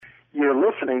You're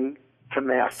listening to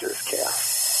Masters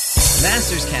Cast.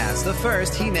 Masters Cast, the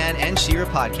first He-Man and She-Ra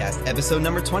podcast, episode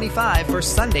number 25 for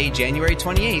Sunday, January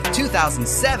 28th,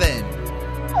 2007.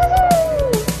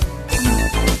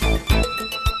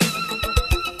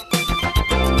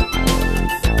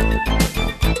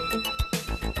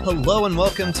 Hello and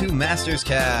welcome to Masters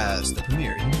Cast, the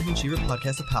premier He-Man and She-Ra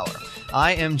podcast of power.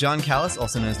 I am John Callis,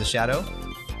 also known as The Shadow.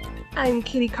 I'm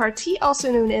Kitty Carty,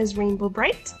 also known as Rainbow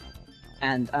Bright.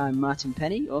 And I'm Martin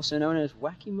Penny, also known as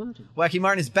Wacky Martin. Wacky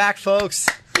Martin is back, folks!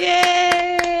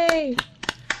 Yay!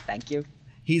 Thank you.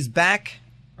 He's back.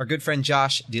 Our good friend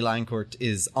Josh de Linecourt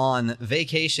is on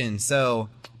vacation, so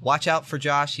watch out for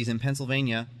Josh. He's in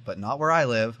Pennsylvania, but not where I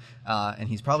live, and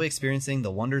he's probably experiencing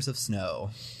the wonders of snow.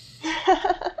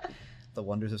 The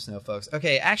wonders of snow, folks.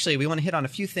 Okay, actually, we want to hit on a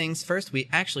few things. First, we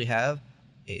actually have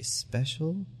a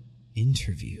special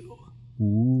interview.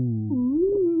 Ooh.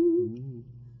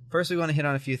 First, we want to hit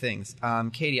on a few things.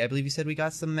 Katie, I believe you said we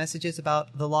got some messages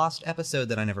about the lost episode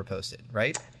that I never posted,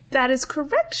 right? That is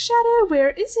correct, Shadow. Where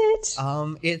is it?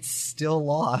 It's still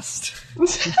lost.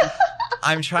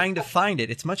 I'm trying to find it.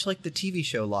 It's much like the TV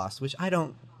show Lost, which I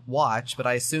don't watch, but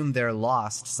I assume they're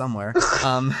lost somewhere.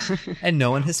 And no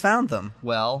one has found them.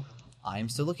 Well, I'm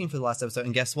still looking for the lost episode,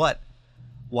 and guess what?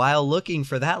 While looking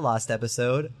for that lost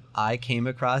episode, I came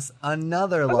across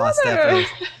another lost episode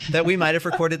that we might have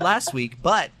recorded last week,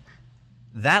 but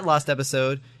that lost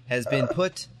episode has been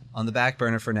put on the back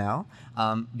burner for now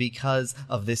because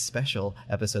of this special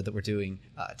episode that we're doing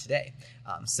today.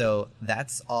 So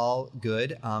that's all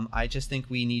good. I just think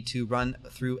we need to run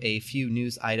through a few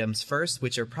news items first,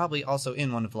 which are probably also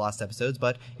in one of the lost episodes,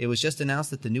 but it was just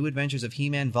announced that the New Adventures of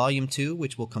He-Man Volume 2,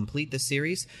 which will complete the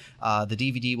series, the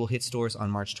DVD will hit stores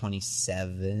on March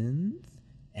 27th.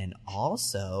 And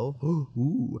also,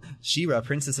 She-Ra,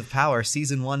 Princess of Power,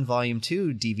 Season 1, Volume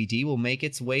 2 DVD will make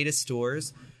its way to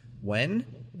stores when?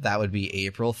 That would be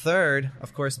April 3rd.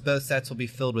 Of course, both sets will be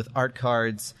filled with art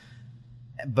cards,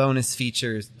 bonus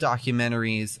features,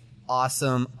 documentaries,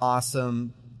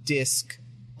 awesome disc,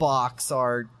 box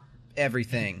art,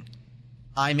 everything.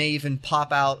 I may even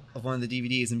pop out of one of the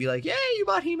DVDs and be like, yay, you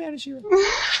bought He-Man and She-Ra.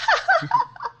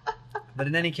 But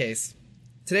in any case,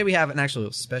 today we have an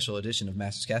actual special edition of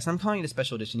Masters Cast. I'm calling it a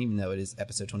special edition even though it is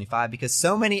episode 25 because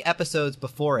so many episodes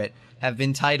before it have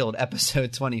been titled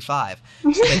episode 25.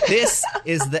 But this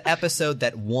is the episode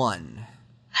that won.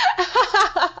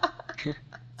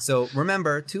 So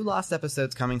remember, 2 lost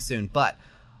episodes coming soon. But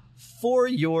for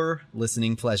your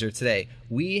listening pleasure today,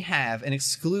 we have an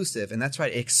exclusive, and that's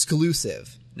right,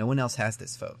 exclusive. No one else has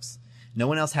this, folks. No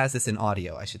one else has this in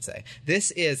audio, I should say.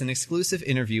 This is an exclusive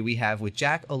interview we have with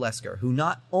Jack Olesker, who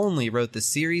not only wrote the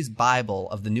series Bible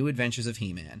of the New Adventures of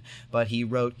He-Man, but he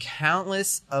wrote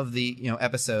countless of the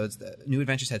episodes. The New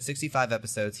Adventures had 65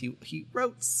 episodes. He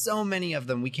wrote so many of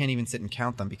them, we can't even sit and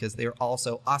count them because they're all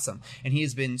so awesome. And he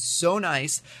has been so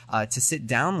nice to sit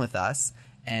down with us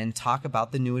and talk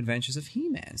about the New Adventures of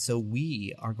He-Man. So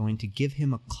we are going to give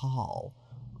him a call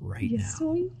right now. Yes,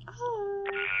 we are.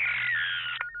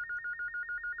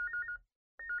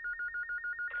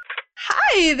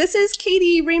 Hi, this is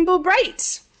Katie Rainbow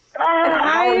Bright.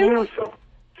 How are you? So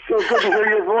good to hear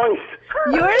your voice.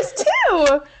 Yours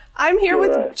too. I'm here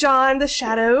with John the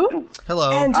Shadow.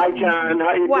 Hello. And Hi, John.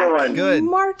 How you doing? Good.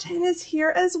 Martin is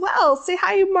here as well. Say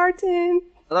hi, Martin.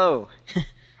 Hello.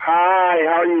 Hi,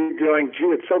 how are you doing? Gee,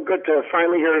 it's so good to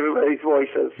finally hear everybody's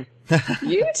voices.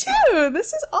 You too.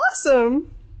 This is awesome.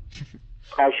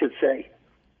 I should say.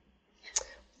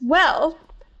 Well,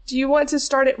 do you want to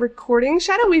start it recording,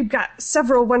 Shadow? We've got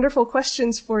several wonderful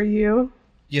questions for you.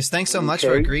 Yes, thanks so much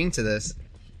for agreeing to this.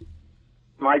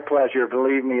 My pleasure.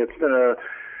 Believe me, it's been a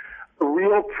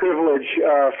real privilege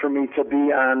for me to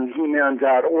be on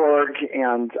He-Man.org,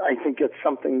 and I think it's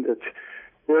something that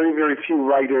very, very few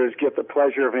writers get the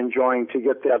pleasure of enjoying, to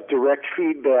get that direct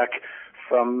feedback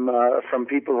from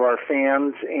people who are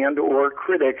fans and or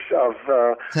critics of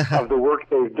the work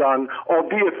they've done.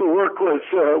 Albeit the work was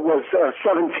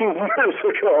 17 years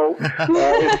ago,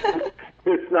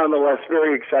 it's nonetheless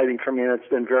very exciting for me, and it's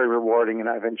been very rewarding, and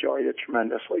I've enjoyed it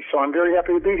tremendously. So I'm very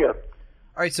happy to be here.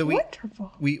 All right, so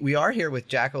we are here with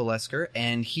Jack Olesker,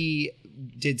 and he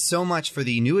did so much for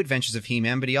the New Adventures of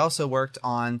He-Man, but he also worked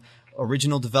on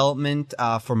original development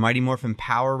for Mighty Morphin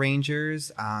Power Rangers.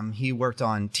 He worked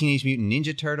on Teenage Mutant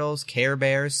Ninja Turtles, Care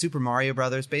Bears, Super Mario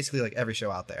Brothers, basically like every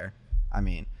show out there. I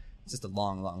mean, it's just a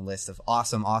long list of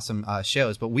awesome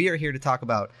shows. But we are here to talk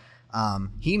about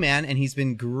He-Man, and he's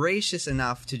been gracious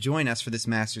enough to join us for this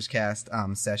Masters Cast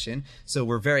session. So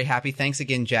we're very happy. Thanks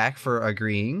again, Jack, for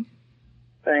agreeing.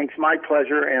 Thanks, my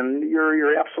pleasure. And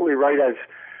you're absolutely right.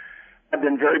 I've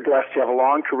been very blessed to have a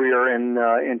long career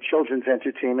in children's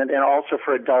entertainment, and also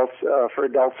for adults.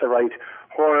 I write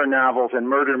horror novels and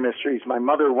murder mysteries. My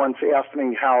mother once asked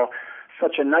me how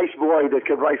such a nice boy that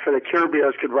could write for the Care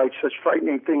Bears could write such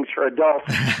frightening things for adults.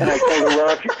 And I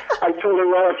told her,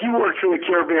 well, if you worked for the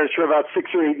Care Bears for about 6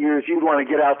 or 8 years, you'd want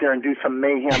to get out there and do some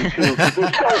mayhem too.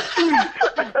 They're so sweet.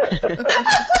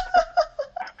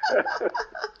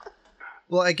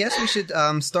 Well, I guess we should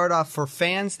start off for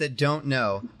fans that don't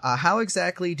know. How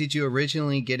exactly did you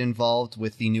originally get involved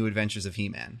with the New Adventures of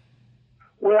He-Man?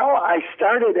 Well, I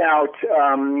started out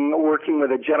working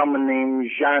with a gentleman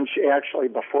named Jean. Actually,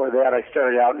 before that, I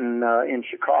started out in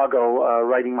Chicago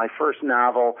writing my first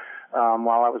novel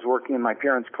while I was working in my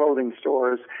parents' clothing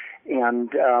stores. And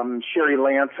Sherry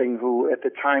Lansing, who at the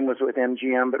time was with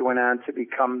MGM but went on to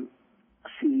become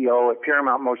CEO at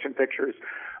Paramount Motion Pictures,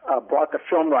 bought the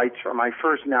film rights for my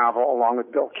first novel along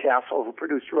with Bill Castle, who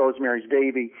produced Rosemary's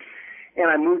Baby. And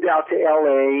I moved out to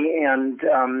L.A. and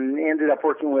ended up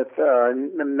working with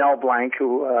Mel Blanc,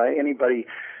 who anybody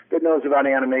that knows about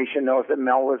animation knows that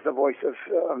Mel was the voice of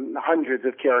hundreds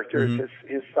of characters.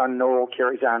 Mm-hmm. His son Noel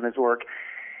carries on his work.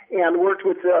 And worked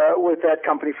with that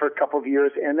company for a couple of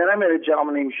years. And then I met a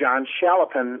gentleman named Jean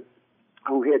Chalopin,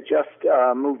 who had just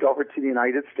moved over to the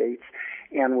United States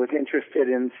and was interested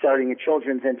in starting a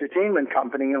children's entertainment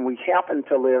company. And we happened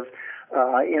to live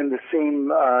in the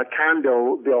same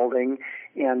condo building,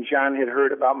 and John had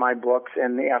heard about my books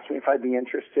and asked me if I'd be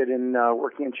interested in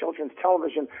working in children's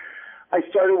television. I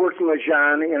started working with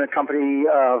John in a company,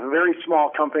 a very small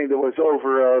company that was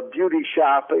over a beauty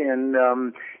shop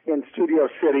in Studio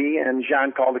City, and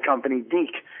John called the company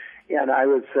Deke, and I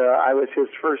was his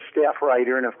first staff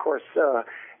writer, and of course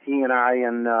he and I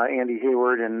and Andy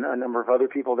Hayward and a number of other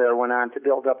people there went on to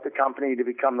build up the company to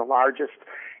become the largest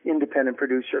independent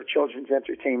producer of children's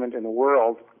entertainment in the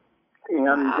world.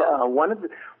 And one of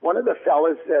the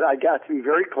fellas that I got to be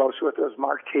very close with was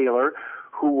Mark Taylor,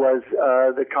 who was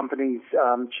the company's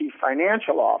chief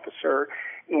financial officer.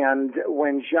 And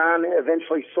when John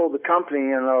eventually sold the company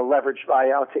in a leveraged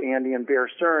buyout to Andy and Bear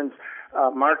Stearns,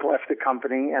 Mark left the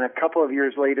company, and a couple of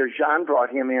years later, John brought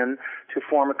him in to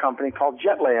form a company called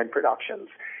Jetlag Productions.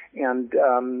 And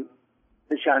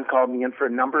John called me in for a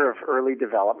number of early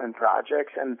development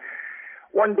projects. And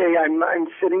one day I'm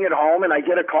sitting at home, and I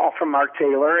get a call from Mark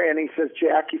Taylor, and he says,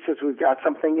 Jack, we've got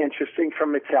something interesting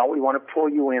from Mattel. We want to pull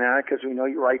you in on it because we know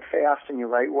you write fast and you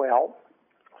write well.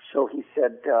 So he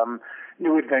said,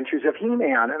 New Adventures of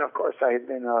He-Man. And, of course, I had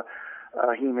been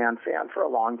a He-Man fan for a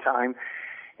long time.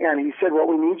 And he said, what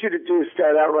we need you to do is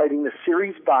start out writing the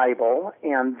series Bible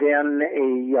and then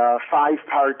a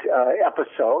 5-part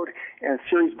episode. And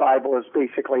series Bible is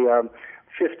basically a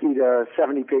 50 to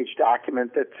 70-page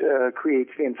document that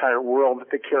creates the entire world that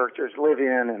the characters live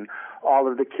in and all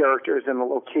of the characters and the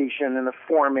location and the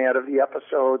format of the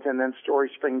episodes and then story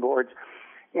springboards.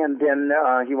 And then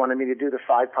he wanted me to do the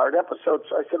 5-part episode.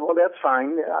 So I said, well, that's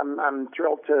fine. I'm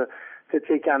thrilled to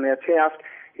take on that task.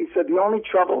 He said, the only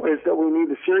trouble is that we need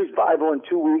the series Bible in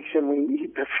 2 weeks and we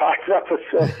need the 5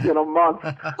 episodes in a month.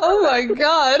 Oh, my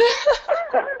God.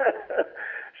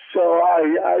 So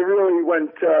I really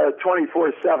went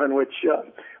 24/7,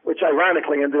 which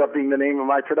ironically ended up being the name of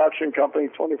my production company,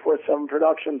 24/7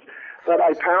 Productions. But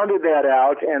I pounded that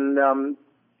out and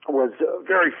was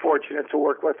very fortunate to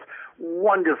work with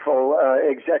wonderful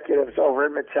executives over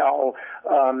at Mattel,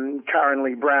 Karen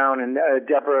Lee Brown and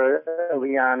Deborah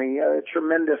Liani,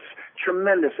 tremendous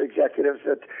executives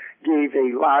that gave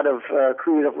a lot of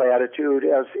creative latitude,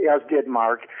 as did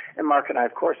Mark. And Mark and I,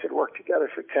 of course, had worked together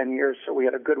for 10 years, so we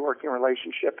had a good working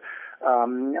relationship.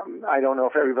 I don't know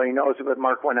if everybody knows it, but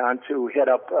Mark went on to head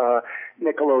up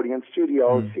Nickelodeon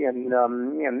Studios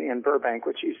in Burbank,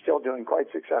 which he's still doing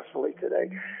quite successfully today.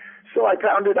 So I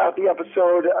pounded out the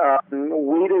episode,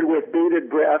 waited with bated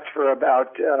breath for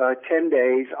about 10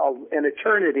 days, an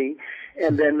eternity,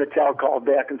 and then Mattel called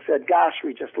back and said, gosh,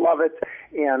 we just love it,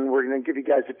 and we're going to give you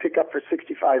guys a pickup for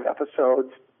 65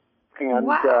 episodes. And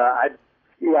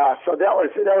wow. So that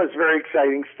was very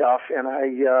exciting stuff, and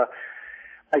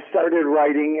I started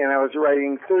writing, and I was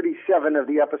writing 37 of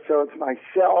the episodes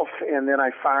myself, and then I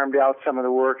farmed out some of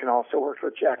the work and also worked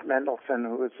with Jack Mendelson,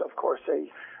 who is, of course,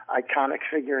 a iconic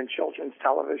figure in children's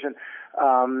television.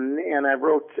 And I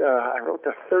wrote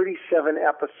the 37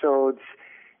 episodes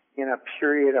in a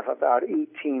period of about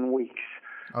 18 weeks.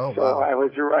 Oh, so wow. I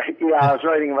was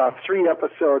writing about 3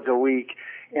 episodes a week,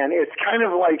 and it's kind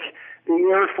of like the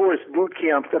Air Force boot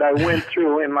camp that I went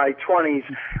through in my 20s.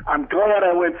 I'm glad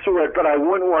I went through it, but I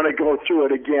wouldn't want to go through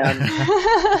it again.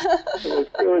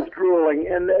 It was grueling.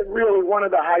 And really one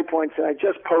of the high points, and I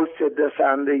just posted this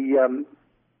on the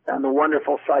on the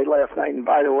wonderful site last night. And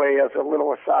by the way, as a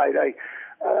little aside,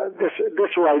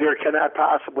 this writer cannot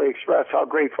possibly express how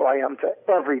grateful I am to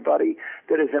everybody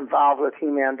that is involved with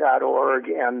He-Man.org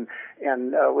and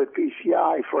with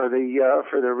BCI for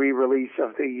the re-release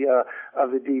of the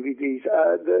DVDs.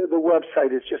 The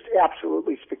website is just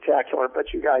absolutely spectacular,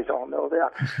 but you guys all know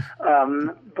that.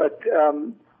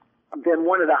 Then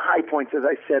one of the high points, as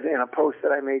I said in a post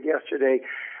that I made yesterday,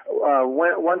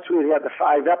 once we had the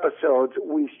 5 episodes,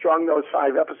 we strung those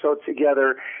 5 episodes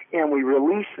together and we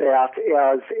released that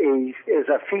as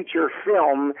a feature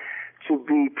film to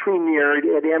be premiered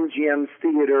at MGM's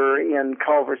Theater in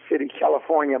Culver City,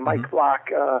 California. Mike Block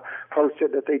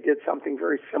posted that they did something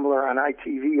very similar on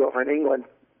ITV over in England.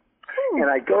 And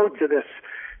I go to this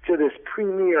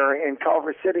premiere in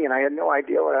Culver City, and I had no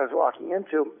idea what I was walking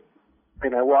into.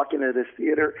 And I walk into this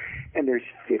theater, and there's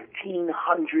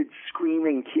 1,500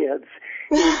 screaming kids,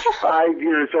 age 5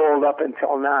 years old up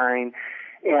until 9.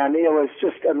 And it was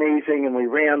just amazing, and we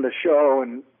ran the show,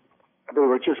 and they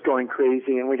were just going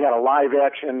crazy. And we had a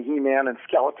live-action He-Man and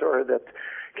Skeletor that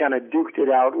kind of duked it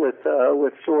out with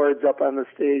swords up on the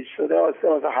stage. So that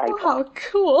was a high point. Oh,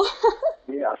 cool.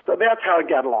 Yeah, so that's how it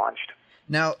got launched.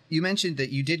 Now, you mentioned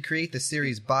that you did create the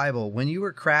series Bible. When you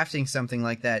were crafting something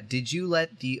like that, did you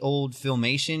let the old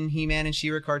Filmation He-Man and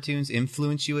She-Ra cartoons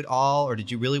influence you at all, or did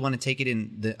you really want to take it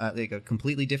in like a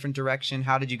completely different direction?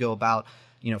 How did you go about,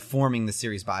 forming the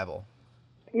series Bible?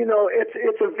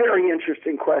 It's a very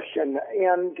interesting question,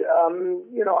 and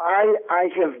I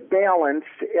have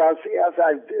balanced as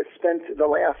I've spent the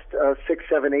last 6,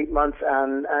 7, 8 months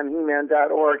on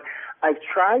He-Man.org. I've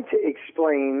tried to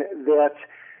explain that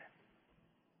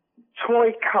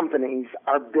toy companies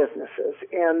are businesses,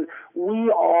 and we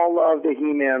all love the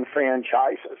He-Man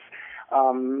franchises.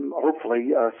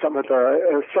 Hopefully, some of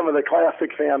the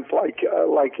classic fans like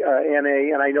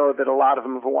NA, and I know that a lot of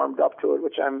them have warmed up to it,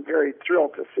 which I'm very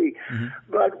thrilled to see. Mm-hmm.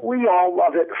 But we all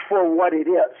love it for what it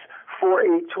is. For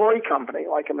a toy company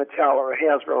like a Mattel or a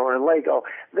Hasbro or a Lego,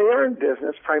 they are in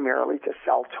business primarily to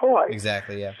sell toys.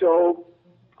 Exactly. Yeah. So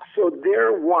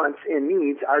their wants and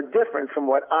needs are different from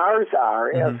what ours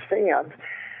are as fans.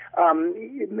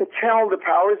 Mattel, the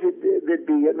powers that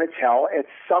be at Mattel, at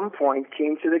some point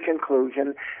came to the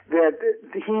conclusion that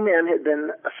the He-Man had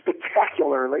been a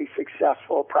spectacularly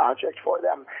successful project for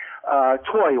them,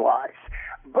 toy-wise.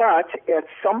 But at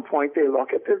some point they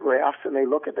look at their graphs and they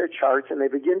look at their charts and they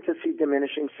begin to see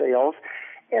diminishing sales.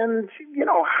 And,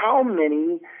 how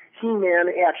many He-Man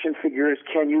action figures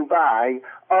can you buy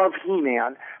of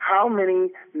He-Man? How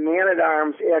many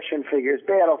Man-at-Arms action figures,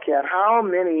 Battle Cat, how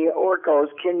many Orcos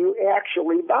can you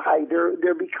actually buy?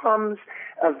 There becomes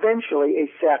eventually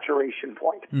a saturation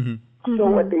point. Mm-hmm. So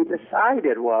what they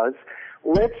decided was,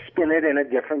 let's spin it in a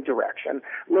different direction.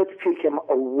 Let's take him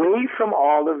away from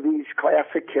all of these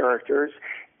classic characters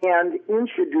and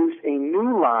introduce a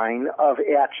new line of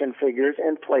action figures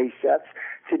and play sets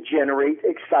to generate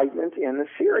excitement in the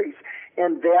series.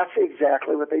 And that's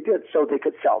exactly what they did. So they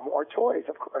could sell more toys,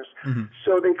 of course. Mm-hmm.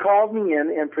 So they called me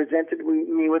in and presented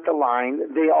me with the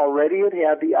line. They already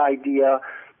had the idea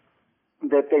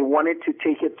that they wanted to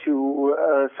take it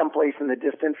to someplace in the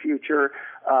distant future,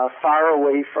 far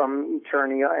away from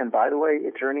Eternia. And by the way,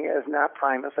 Eternia is not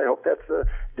Primus. I hope that's the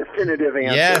definitive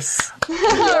answer. Yes. All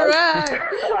right.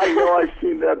 I know I've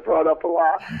seen that brought up a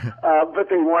lot. But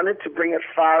they wanted to bring it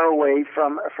far away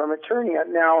from Eternia.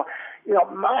 Now,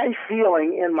 my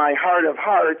feeling in my heart of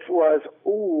hearts was,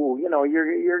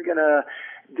 you're going to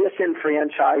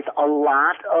disenfranchise a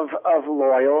lot of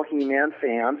loyal He-Man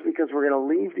fans because we're going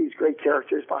to leave these great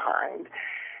characters behind.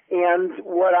 And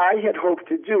what I had hoped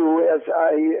to do, as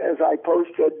I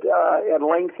posted at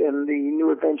length in the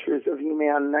New Adventures of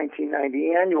He-Man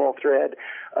 1990 annual thread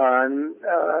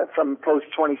from post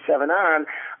 27 on,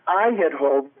 I had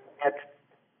hoped that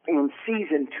in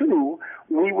season 2,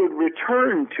 we would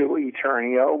return to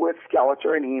Eternia with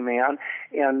Skeletor and He-Man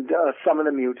and some of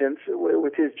the mutants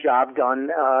with his job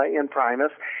done in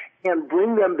Primus, and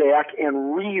bring them back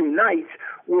and reunite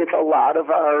with a lot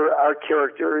of our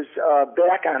characters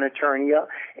back on Eternia,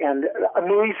 and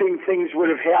amazing things would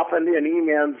have happened in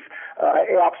He-Man's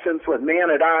absence, with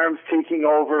Man-at-Arms taking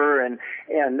over and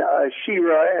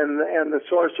She-Ra and the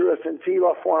Sorceress and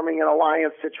Teela forming an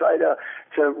alliance to try to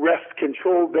wrest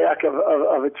control back of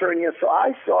Eternia. So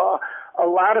I saw a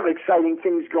lot of exciting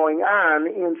things going on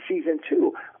in season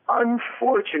 2.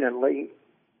 Unfortunately,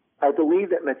 I believe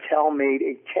that Mattel made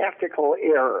a tactical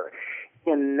error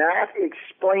in not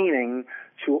explaining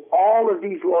to all of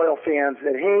these loyal fans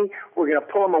that, hey, we're going to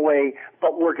pull them away,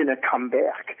 but we're going to come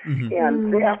back.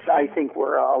 And that's, I think,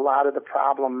 where a lot of the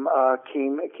problem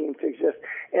came to exist.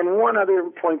 And one other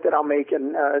point that I'll make,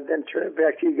 and then turn it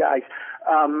back to you guys,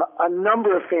 a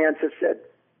number of fans have said,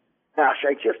 gosh,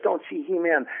 I just don't see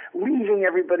He-Man leaving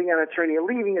everybody on Eternia,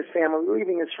 leaving his family,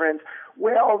 leaving his friends.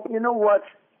 Well, you know what?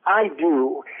 I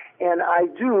do. And I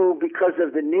do because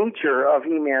of the nature of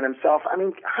He-Man himself. I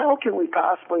mean, how can we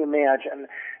possibly imagine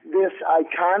this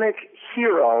iconic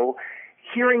hero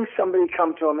hearing somebody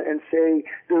come to him and say,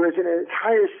 there is an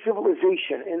entire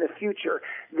civilization in the future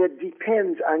that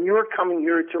depends on your coming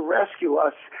here to rescue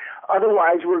us.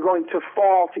 Otherwise, we're going to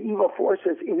fall to evil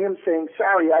forces, in him saying,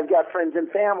 sorry, I've got friends and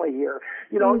family here.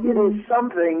 You know, it is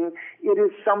something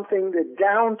that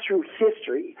down through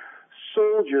history,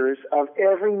 soldiers of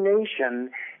every nation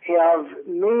have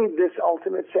made this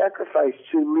ultimate sacrifice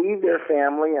to leave their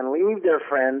family and leave their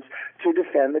friends to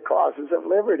defend the causes of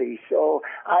liberty. So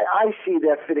I see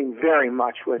that fitting very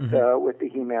much with the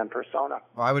He-Man persona.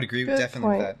 Well, I would agree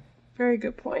definitely with that. Very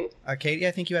good point. Katie,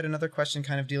 I think you had another question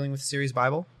kind of dealing with Series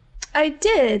Bible. I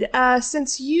did.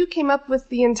 Since you came up with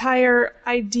the entire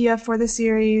idea for the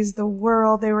series, the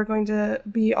world they were going to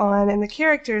be on, and the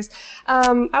characters,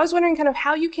 I was wondering kind of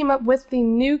how you came up with the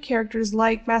new characters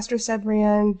like Master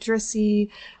Severian,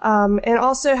 Drissy, and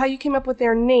also how you came up with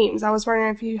their names. I was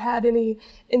wondering if you had any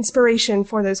inspiration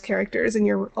for those characters in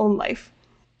your own life.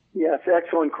 Yes,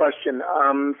 excellent question.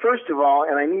 First of all,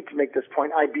 and I need to make this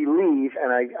point, I believe,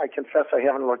 and I confess I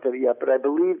haven't looked at it yet, but I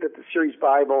believe that the Series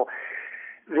Bible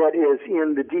that is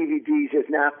in the DVDs is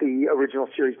not the original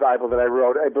Series Bible that I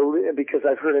wrote. I believe, because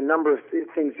I've heard a number of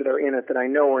things that are in it that I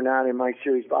know are not in my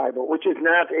Series Bible, which is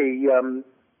not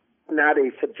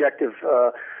a subjective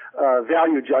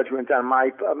value judgment on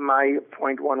my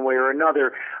point one way or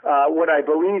another. What I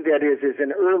believe that is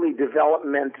an early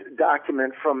development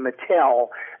document from Mattel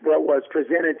that was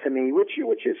presented to me,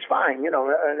 which is fine, you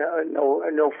know,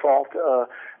 no fault,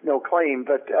 no claim,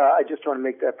 but I just want to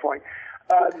make that point.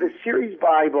 The Series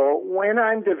Bible, when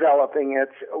I'm developing it,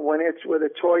 when it's with a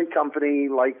toy company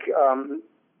like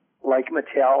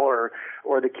Mattel or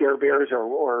the Care Bears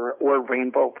or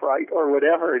Rainbow Bright or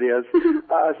whatever it is,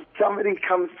 somebody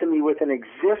comes to me with an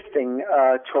existing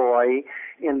toy,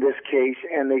 in this case,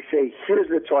 and they say, here's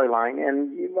the toy line.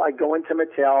 And I go into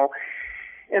Mattel,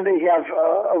 and they have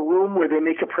a room where they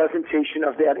make a presentation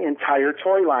of that entire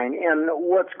toy line. And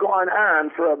what's gone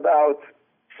on for about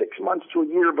 6 months to a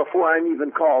year before I'm even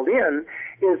called in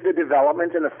is the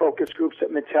development and the focus groups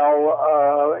that Mattel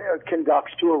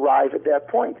conducts to arrive at that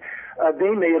point.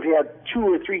 They may have had 2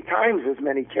 or 3 times as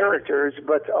many characters,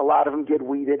 but a lot of them get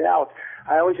weeded out.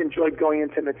 I always enjoyed going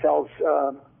into Mattel's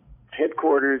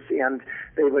headquarters, and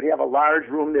they would have a large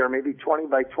room there, maybe 20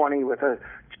 by 20 with a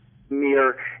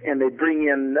mirror, and they'd bring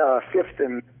in 5th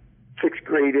and 6th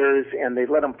graders, and they'd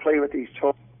let them play with these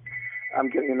toys. I'm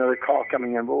getting another call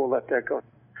coming in, but we'll let that go.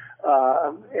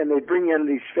 And they bring in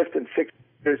these 5th and 6th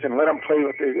graders and let them play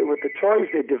with the toys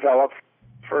they developed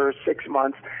for 6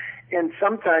 months. And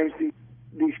sometimes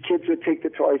these kids would take the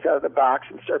toys out of the box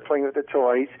and start playing with the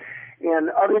toys. And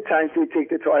other times they take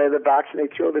the toy out of the box and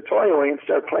they throw the toy away and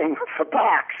start playing with the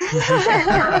box.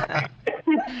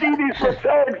 You see these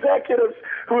Mattel executives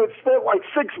who had spent like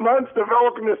 6 months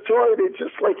developing this toy, they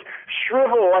just like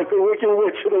shrivel like the Wicked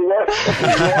Witch of the West with the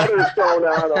water thrown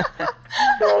on them.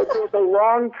 So it was a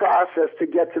long process to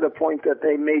get to the point that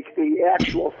they make the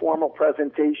actual formal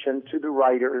presentation to the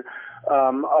writer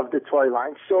of the toy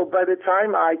line. So by the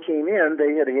time I came in,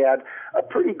 they had a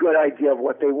pretty good idea of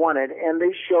what they wanted, and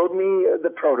they showed me the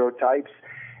prototypes.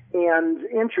 And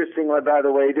interestingly, by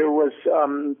the way, there were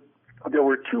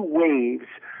 2 waves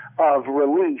of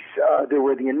release. There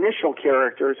were the initial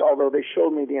characters, although they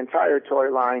showed me the entire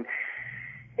toy line.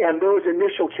 And those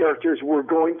initial characters were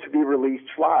going to be released,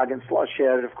 Flog and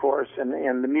Slushhead, of course, and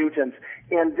the mutants.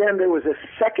 And then there was a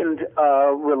second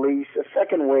release, a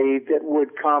second wave that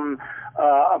would come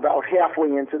about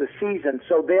halfway into the season.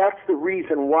 So that's the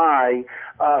reason why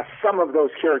some of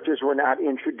those characters were not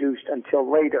introduced until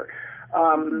later.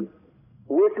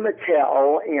 With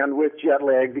Mattel and with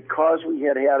Jetlag, because we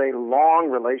had a long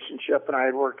relationship, and I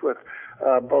had worked with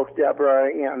both Deborah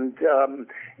and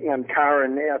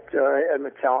Karen at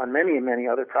Mattel and many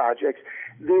other projects,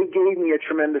 they gave me a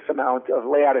tremendous amount of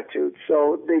latitude.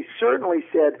 So they certainly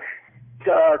said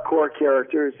to our core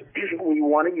characters, we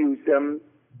want to use them.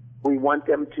 We want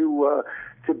them to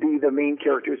to be the main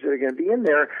characters that are going to be in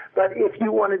there. But if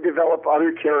you want to develop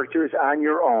other characters on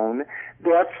your own,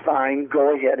 that's fine.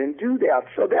 Go ahead and do that.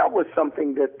 So that was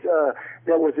something that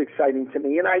was exciting to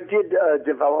me. And I did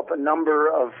develop a number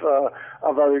of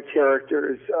other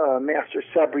characters. Master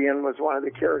Cebrian was one of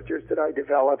the characters that I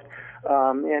developed,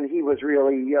 and he was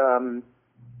really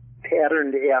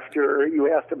patterned after.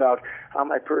 You asked about how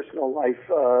my personal life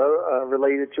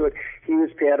related to it. He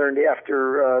was patterned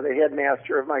after the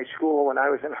headmaster of my school when I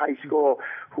was in high school,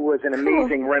 who was an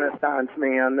amazing Renaissance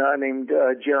man named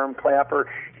Jerem Clapper.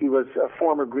 He was a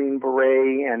former Green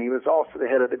Beret, and he was also the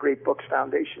head of the Great Books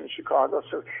Foundation in Chicago.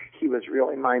 So he was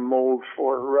really my mold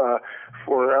for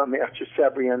Master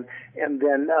Cebrian. And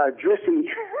then Drissy,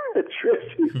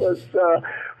 Drissy was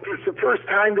the first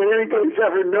time that anybody's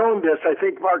ever known this. I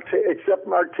think except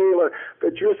Mark Taylor,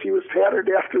 but Drissy was patterned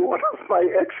after one of my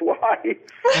ex-wives.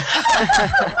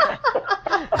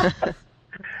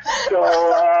 So,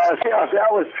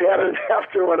 that was patterned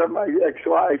after one of my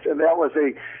ex-wives, and that was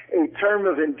a term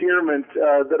of endearment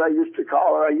that I used to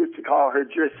call her. I used to call her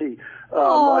Drissy.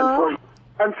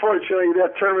 Unfortunately,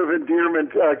 that term of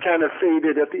endearment kind of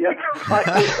faded at the end of my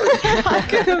career. I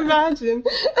can imagine.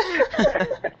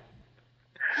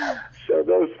 So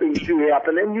those things do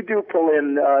happen, and you do pull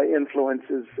in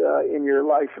influences in your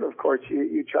life, and of course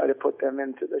you try to put them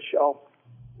into the show.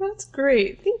 That's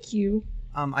great. Thank you.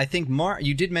 I think,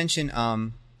 you did mention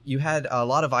you had a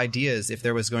lot of ideas if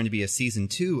there was going to be a season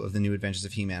 2 of the New Adventures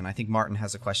of He-Man. I think Martin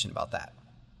has a question about that.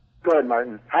 Go ahead,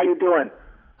 Martin. How you doing?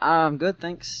 I'm good,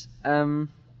 thanks. I'm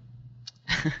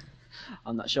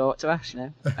not sure what to ask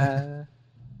now.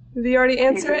 Did you already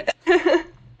answer it?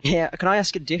 Yeah, can I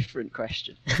ask a different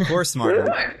question? Of course, Martin.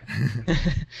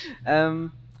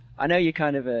 I know you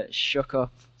kind of shook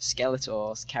up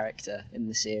Skeletor's character in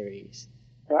the series.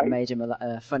 Right. Made him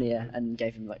funnier and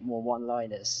gave him like more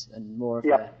one-liners and more of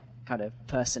a kind of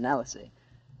personality.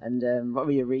 And what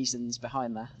were your reasons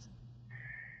behind that?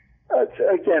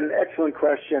 Again, excellent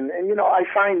question. And, I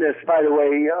find this, by the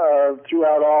way,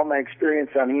 throughout all my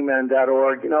experience on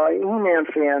He-Man.org. He-Man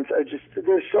fans are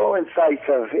they're so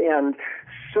incisive and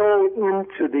so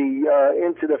into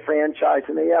the franchise,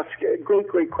 and they ask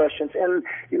great questions. And,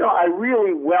 I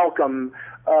really welcome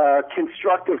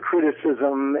constructive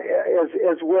criticism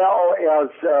as well as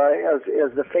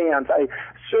the fans. I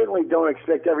certainly don't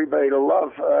expect everybody to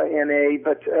love NA,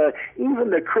 but even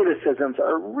the criticisms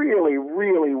are really,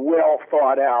 really well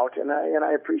thought out, and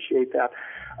I appreciate that.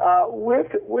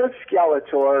 With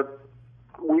Skeletor,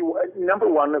 number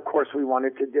one, of course, we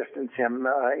wanted to distance him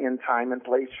in time and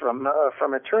place from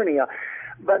Eternia.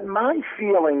 But my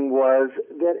feeling was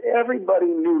that everybody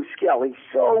knew Skelly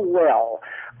so well.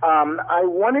 I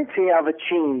wanted to have a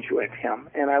change with him,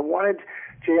 and I wanted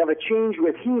to have a change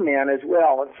with He-Man as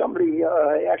well. And somebody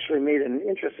actually made an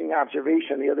interesting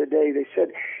observation the other day. They said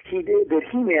that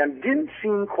He-Man didn't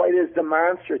seem quite as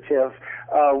demonstrative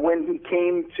when he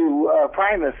came to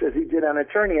Primus as he did on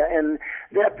Eternia, and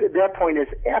that point is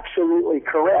absolutely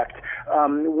correct.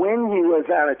 When he was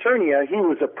on Eternia, he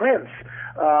was a prince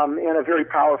and a very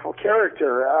powerful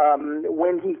character.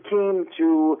 When he came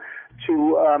to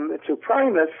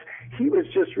Primus, he was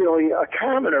just really a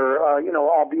commoner,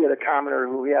 albeit a commoner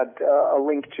who had a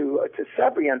link to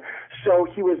Cebrian. So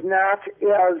he was not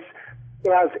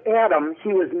as Adam,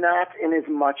 he was not in as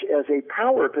much as a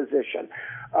power position.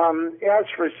 As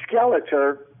for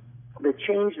Skeletor, the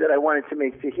change that I wanted to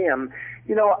make to him,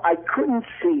 I couldn't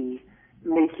see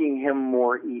making him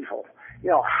more evil.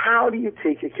 How do you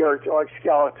take a character like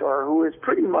Skeletor, who is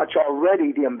pretty much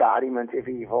already the embodiment of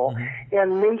evil,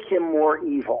 and make him more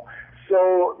evil?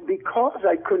 So because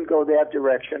I couldn't go that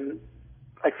direction,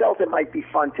 I felt it might be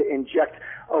fun to inject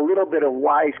a little bit of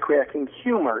wisecracking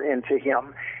humor into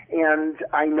him. And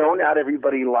I know not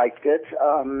everybody liked it,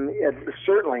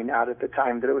 certainly not at the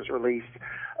time that it was released.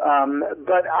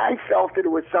 But I felt that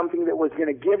it was something that was going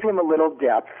to give him a little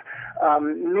depth,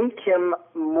 make him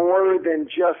more than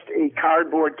just a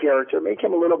cardboard character, make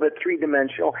him a little bit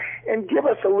three-dimensional, and give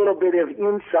us a little bit of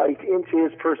insight into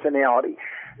his personality.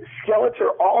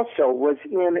 Skeletor also was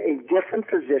in a different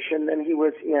position than he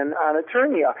was in on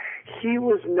Eternia. He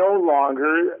was no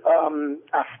longer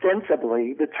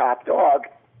ostensibly the top dog.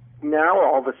 Now,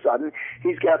 all of a sudden,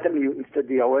 he's got the mutants to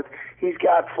deal with. He's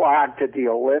got Flog to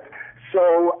deal with.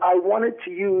 So I wanted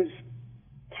to use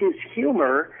his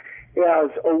humor as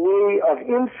a way of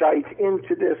insight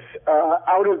into this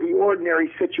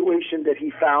out-of-the-ordinary situation that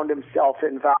he found himself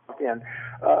involved in.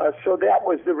 So that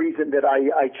was the reason that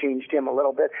I changed him a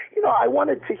little bit. I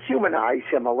wanted to humanize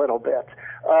him a little bit,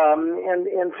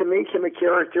 and to make him a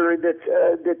character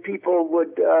that people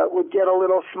would get a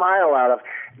little smile out of.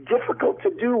 Difficult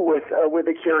to do with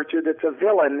a character that's a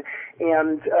villain.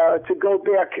 And to go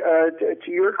back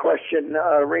to your question,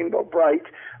 Rainbow Bright,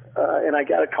 and I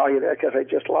got to call you that because I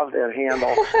just love that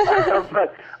handle.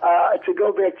 But to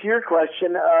go back to your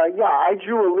question, I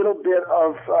drew a little bit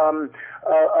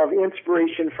of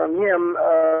inspiration from him,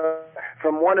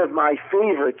 from one of my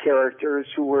favorite characters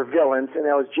who were villains, and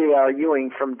that was J.R. Ewing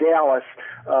from Dallas.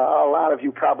 A lot of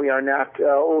you probably are not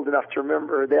old enough to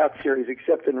remember that series,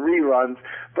 except in reruns.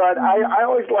 But I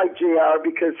always liked J.R.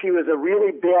 because he was a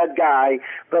really bad guy,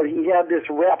 but he had this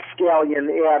rapscallion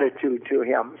attitude to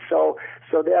him. So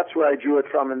that's where I drew it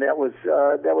from, and that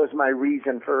was my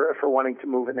reason for wanting to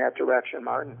move in that direction,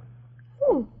 Martin.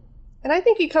 And I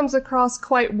think he comes across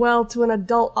quite well to an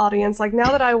adult audience. Like,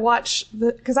 now that I watch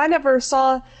because I never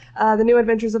saw The New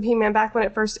Adventures of He-Man back when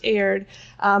it first aired,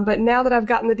 but now that I've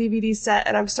gotten the DVD set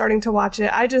and I'm starting to watch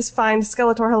it, I just find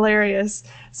Skeletor hilarious.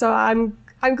 So I'm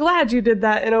glad you did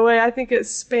that in a way. I think it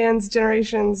spans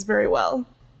generations very well.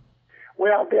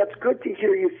 Well, that's good to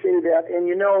hear you say that. And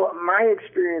my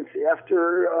experience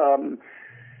after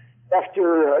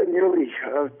nearly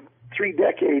 3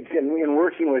 decades in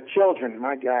working with children,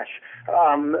 my gosh.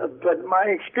 But my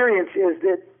experience is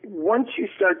that once you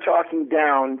start talking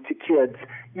down to kids,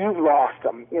 you've lost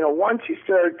them. Once you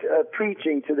start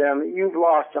preaching to them, you've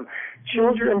lost them.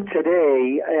 Children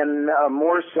today, and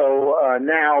more so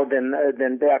now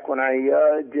than back when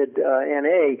I did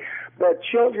NA, but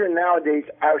children nowadays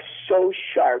are so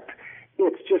sharp.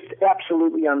 It's just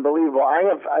absolutely unbelievable. I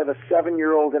have a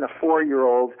 7-year-old and a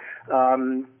 4-year-old.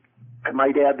 I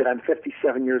might add that I'm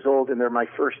 57 years old and they're my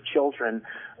first children.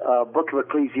 Book of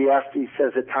Ecclesiastes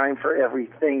says a time for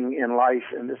everything in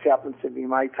life, and this happens to be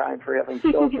my time for having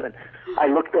children. I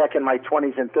look back in my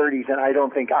 20s and 30s, and I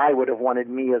don't think I would have wanted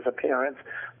me as a parent.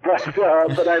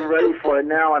 But I'm ready for it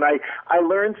now, and I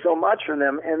learned so much from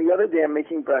them. And the other day I'm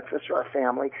making breakfast for our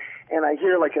family, and I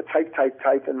hear like a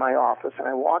type in my office, and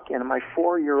I walk in, and my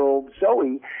 4-year-old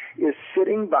Zoe is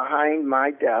sitting behind my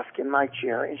desk in my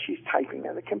chair, and she's typing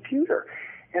on the computer.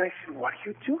 And I said, "What are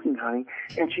you doing, honey?"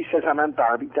 And she says, "I'm on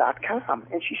Barbie.com."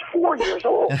 And she's 4 years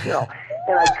old,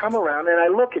 And I come around and I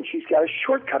look, and she's got a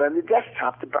shortcut on the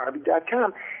desktop to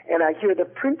Barbie.com. And I hear the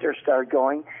printer start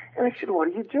going. And I said, "What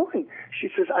are you doing?" She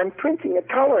says, "I'm printing a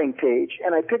coloring page."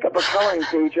 And I pick up a coloring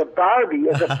page of Barbie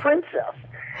as a princess.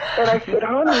 And I said,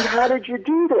 "Honey, how did you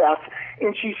do that?"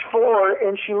 And she's 4,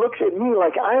 and she looks at me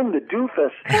like I'm the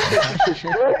doofus.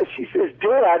 And she says,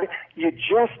 "Dad, you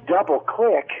just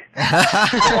double-click."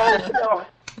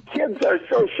 Kids are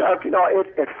so sharp.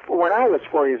 When I was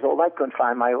 4 years old, I couldn't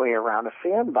find my way around a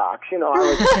sandbox. I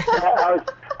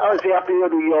was happy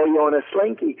with a yo-yo and a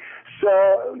slinky.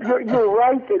 So you're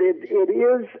right that it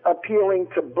is appealing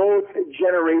to both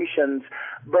generations.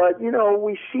 But,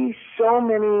 we see so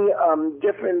many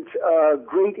different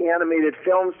great animated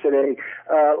films today,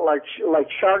 like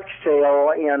Shark's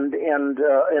Tale and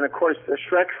of course the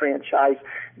Shrek franchise,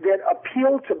 that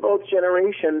appeal to both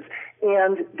generations,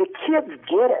 and the kids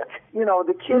get it.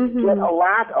 The kids get a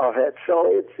lot of it. So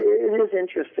it is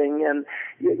interesting, and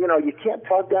you can't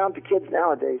talk down to kids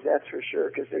nowadays, that's for sure,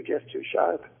 because they're just too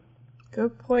sharp.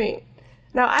 Good point.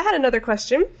 Now, I had another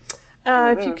question.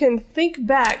 If you can think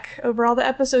back over all the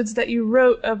episodes that you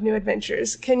wrote of New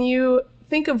Adventures, can you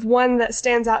think of one that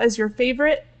stands out as your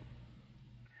favorite?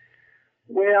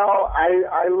 Well,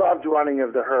 I loved Running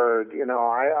of the Herd.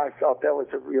 I felt that was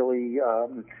a really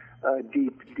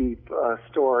deep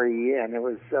story, and it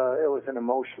was an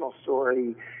emotional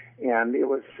story, and it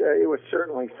was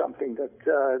certainly something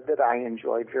that I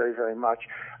enjoyed very, very much.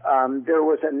 There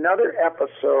was another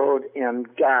episode, and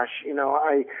gosh,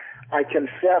 I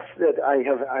confess that I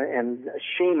have, and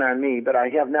shame on me, but I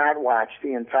have not watched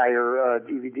the entire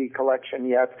DVD collection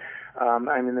yet. I'm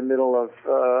in the middle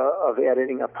of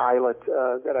editing a pilot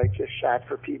that I just shot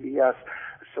for PBS,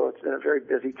 so it's been a very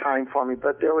busy time for me.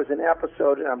 But there was an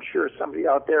episode, and I'm sure somebody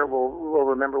out there will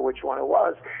remember which one it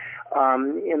was,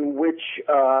 in which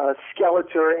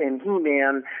Skeletor and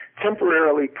He-Man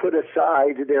temporarily put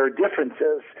aside their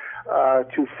differences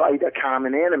to fight a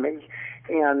common enemy.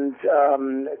 And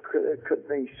it could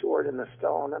be Sword in the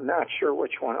Stone. I'm not sure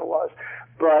which one it was.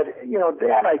 But,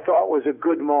 that I thought was a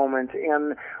good moment.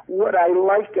 And what I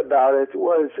liked about it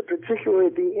was, particularly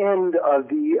at the end of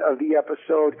the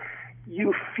episode,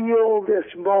 you feel this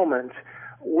moment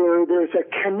where there's a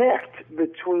connect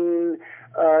between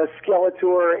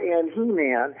Skeletor and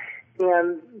He-Man,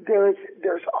 and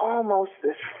there's almost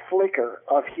this flicker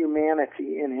of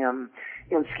humanity in him,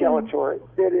 in Skeletor,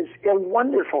 that is a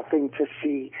wonderful thing to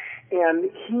see.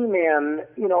 And He-Man,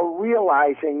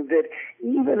 realizing that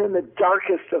even in the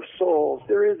darkest of souls,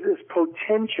 there is this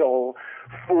potential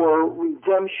for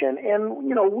redemption. And,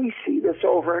 we see this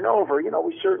over and over.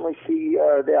 We certainly see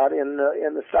that in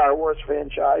the Star Wars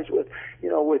franchise with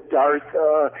Darth,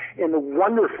 in the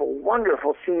wonderful,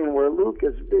 wonderful scene where Luke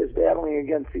is battling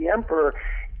against the Emperor.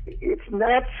 It's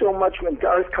not so much when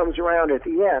Darth comes around at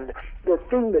the end. The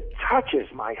thing that touches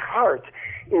my heart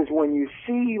is when you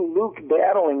see Luke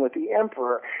battling with the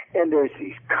Emperor, and there's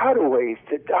these cutaways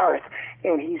to Darth,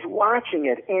 and he's watching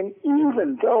it, and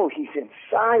even though he's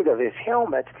inside of his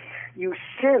helmet, you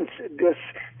sense this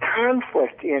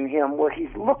conflict in him where he's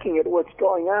looking at what's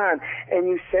going on, and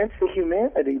you sense the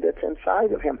humanity that's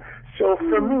inside of him. So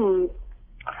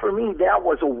for me, that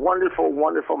was a wonderful,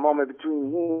 wonderful moment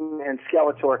between him and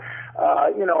Skeletor.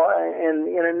 And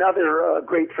in another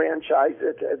great franchise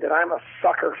that I'm a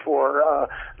sucker for,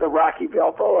 the Rocky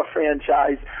Balboa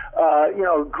franchise.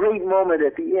 Great moment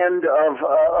at the end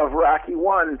of Rocky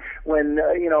 1 when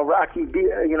Rocky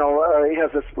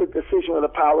has a split decision with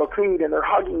Apollo Creed, and they're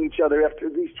hugging each other after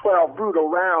these 12 brutal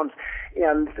rounds.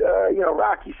 And,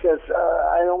 Rocky says,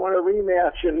 I don't want a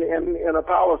rematch. And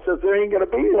Apollo says, there ain't going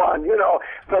to be one,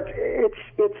 But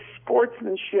it's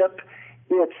sportsmanship.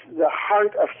 It's the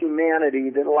heart of humanity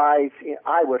that lies,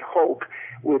 I would hope,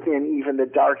 within even the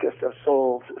darkest of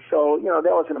souls. So,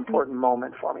 that was an important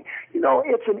moment for me.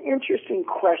 It's an interesting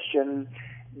question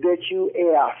that you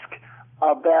ask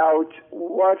about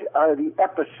what are the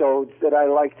episodes that I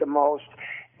like the most.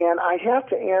 And I have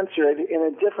to answer it in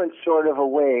a different sort of a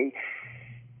way.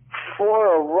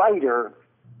 For a writer,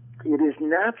 it is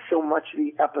not so much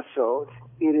the episodes,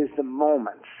 it is the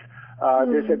moments.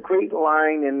 There's a great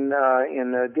line in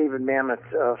a David Mamet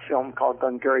film called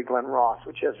Glengarry Glen Ross,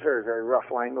 which has very, very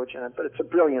rough language in it, but it's a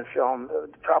brilliant film,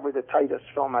 probably the tightest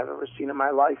film I've ever seen in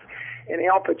my life. And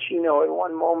Al Pacino, at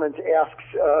one moment, asks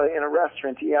in a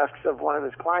restaurant, he asks of one of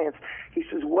his clients, he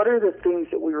says, what are the things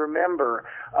that we remember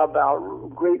about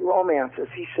great romances?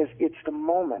 He says, it's the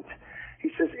moment. He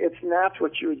says, it's not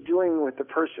what you're doing with the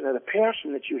person or the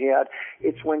passion that you had.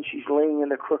 It's when she's laying in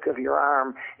the crook of your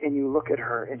arm and you look at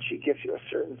her and she gives you a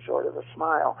certain sort of a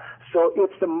smile. So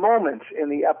it's the moments in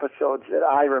the episodes that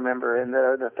I remember and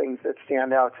the things that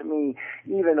stand out to me,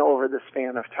 even over the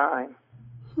span of time.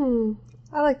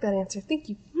 I like that answer. Thank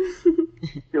you.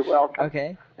 You're welcome.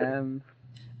 Okay.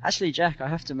 Actually, Jack, I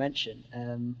have to mention,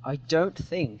 I don't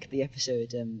think the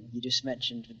episode you just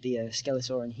mentioned with the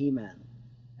Skeletor and He-Man,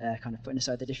 kind of putting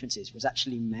aside the differences, was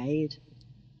actually made.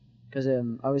 Because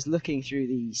I was looking through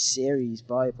the series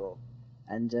Bible,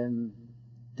 and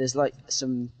there's like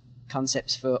some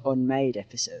concepts for unmade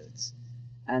episodes,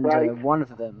 and one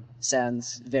of them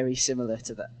sounds very similar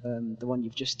to that, the one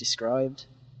you've just described.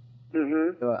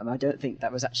 Mm-hmm. But I don't think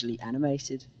that was actually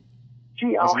animated.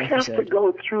 Gee, I'll have to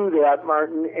go through that,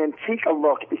 Martin, and take a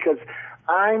look, because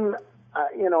I'm...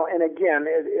 and again,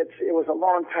 it was a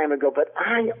long time ago, but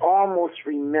I almost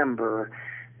remember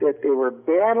that they were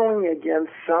battling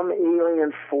against some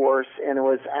alien force, and it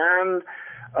was on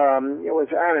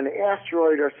an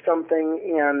asteroid or something,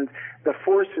 and the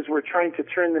forces were trying to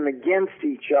turn them against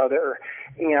each other,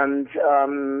 and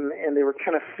they were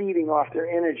kind of feeding off their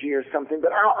energy or something.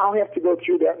 But I'll have to go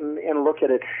through that and look at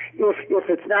it. If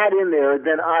it's not in there,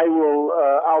 then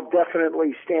I'll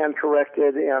definitely stand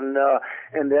corrected, and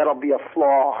that'll be a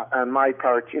flaw on my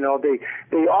part.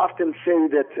 They often say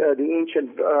that the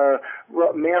ancient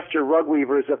master rug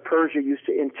weavers of Persia used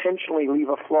to intentionally leave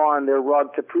a flaw in their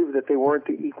rug to prove that they weren't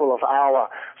the equal of Allah.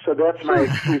 So that's my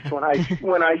excuse when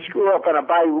I screw up on a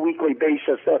bi-weekly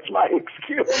basis. That's my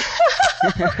excuse.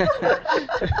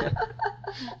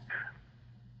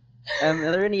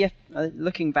 Are there any,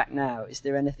 looking back now, is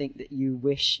there anything that you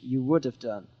wish you would have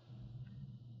done?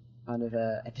 Kind of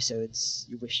episodes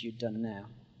you wish you'd done now?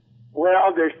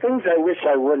 Well, there's things I wish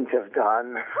I wouldn't have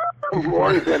done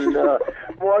more than I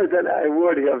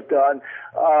would have done.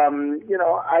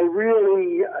 I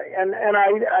really, and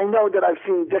I know that I've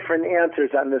seen different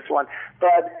answers on this one,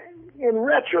 but in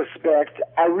retrospect,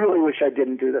 I really wish I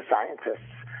didn't do the scientists.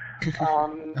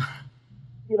 Part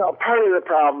of the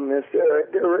problem is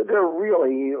they're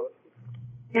really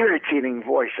irritating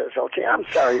voices. Okay, I'm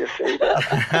sorry to say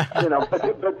that, but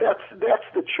that's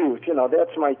the truth.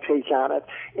 That's my take on it.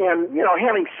 And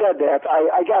having said that,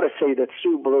 I got to say that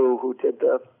Sue Blue, who did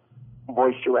the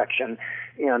voice direction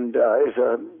and is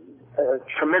a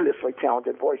tremendously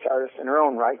talented voice artist in her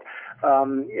own right,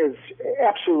 is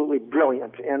absolutely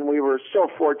brilliant, and we were so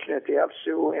fortunate to have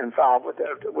Sue involved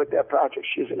with that project.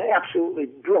 She's an absolutely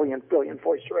brilliant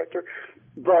voice director.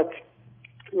 But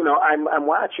I'm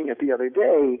watching it the other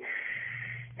day,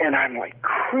 and I'm like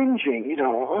cringing.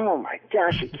 Oh my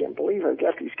gosh, I can't believe I've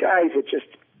got these guys that just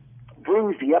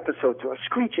brings the episode to a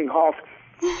screeching halt.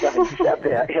 Having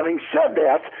said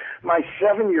that, my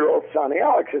 7-year-old son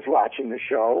Alex is watching the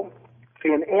show,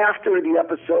 and after the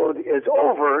episode is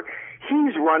over,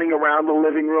 he's running around the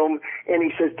living room, and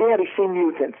he says, "Daddy, see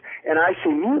mutants." And I say,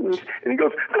 "Mutants?" And he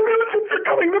goes, "The mutants are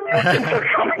coming, the mutants are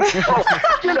coming." So,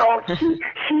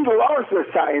 he loves the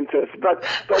scientists, but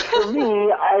for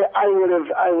me,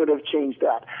 I would have changed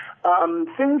that.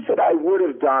 Things that I would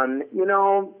have done,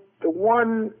 the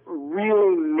one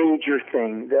really major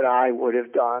thing that I would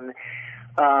have done,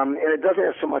 and it doesn't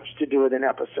have so much to do with an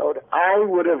episode, I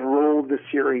would have rolled the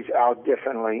series out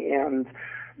differently, and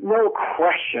no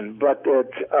question, but that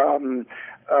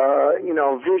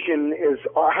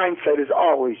hindsight is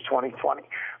always 20/20.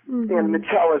 Mm-hmm. And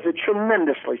Mattel is a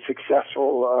tremendously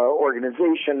successful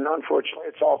organization. Unfortunately,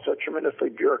 it's also tremendously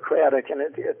bureaucratic, and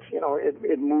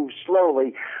it moves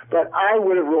slowly. But I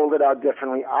would have rolled it out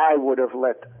differently. I would have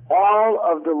let all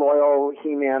of the loyal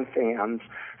He-Man fans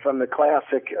from the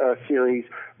classic series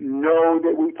know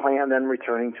that we planned on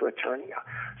returning to Eternia,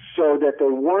 so that they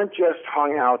weren't just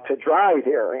hung out to dry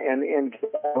there and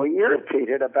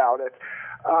irritated about it.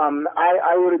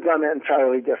 I would have done it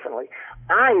entirely differently.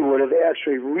 I would have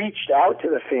actually reached out to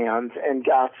the fans and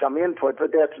got some input,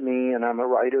 but that's me, and I'm a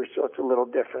writer, so it's a little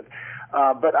different.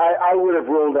 But I would have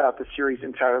rolled out the series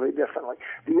entirely differently.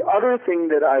 The other thing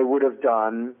that I would have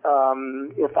done,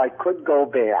 if I could go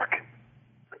back,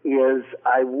 is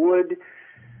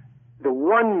the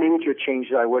one major change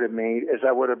that I would have made is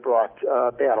I would have brought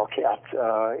Battle Cat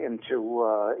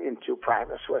into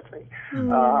Primus with me.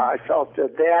 Mm-hmm. I felt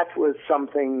that was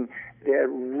something that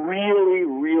really,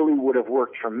 really would have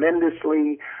worked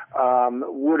tremendously,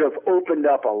 would have opened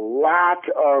up a lot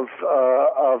of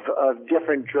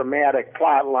different dramatic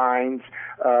plot lines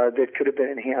that could have been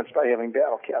enhanced by having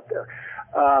Battle Cat there.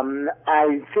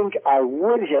 I think I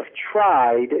would have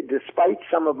tried, despite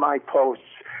some of my posts,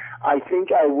 I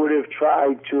think I would have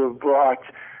tried to have brought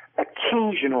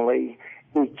occasionally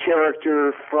a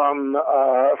character from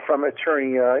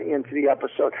Eternia into the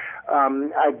episode.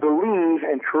 I believe,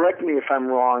 and correct me if I'm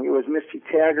wrong, it was Misty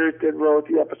Taggart that wrote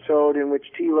the episode in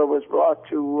which Teela was brought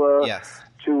to. Yes.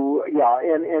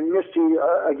 And Misty,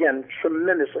 again,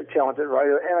 tremendously talented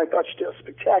writer, and I thought she did a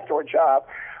spectacular job.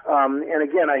 And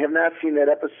again, I have not seen that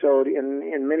episode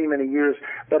in many, many years,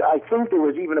 but I think there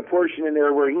was even a portion in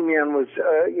there where He-Man was,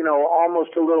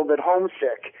 almost a little bit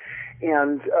homesick.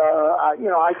 And,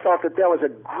 I thought that was a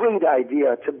great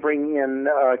idea to bring in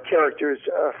characters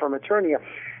from Eternia.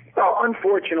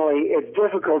 Unfortunately, it's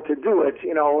difficult to do it.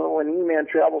 When He-Man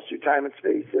travels through time and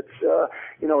space,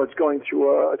 it's going through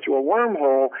a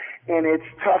wormhole, and it's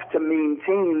tough to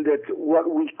maintain that what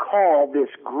we call this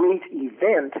great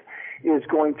event is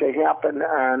going to happen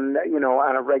on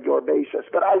a regular basis.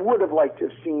 But I would have liked to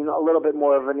have seen a little bit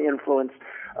more of an influence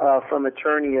from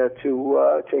Eternia to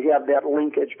have that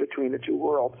linkage between the two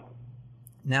worlds.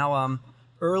 Now,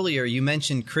 earlier you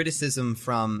mentioned criticism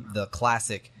from the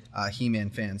classic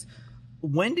He-Man fans.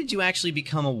 When did you actually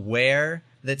become aware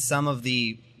that some of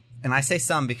the, and I say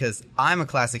some because I'm a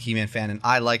classic He-Man fan and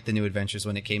I liked the New Adventures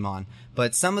when it came on,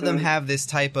 but some of them have this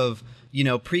type of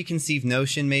preconceived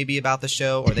notion maybe about the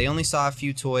show, or they only saw a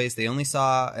few toys, they only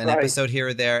saw an episode here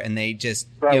or there, and they just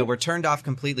were turned off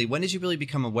completely. When did you really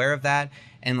become aware of that?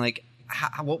 And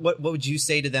what would you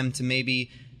say to them to maybe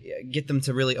get them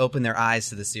to really open their eyes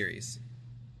to the series?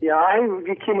 Yeah, I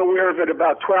became aware of it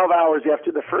about 12 hours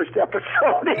after the first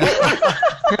episode.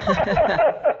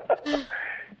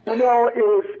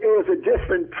 It was a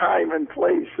different time and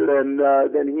place than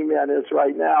He-Man is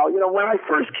right now. When I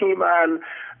first came on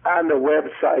the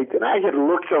website, and I had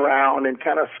looked around and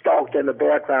kind of stalked in the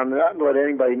background, not to let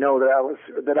anybody know that I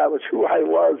was who I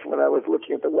was when I was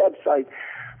looking at the website.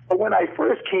 But when I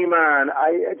first came on,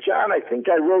 John, I think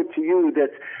I wrote to you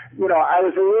that, I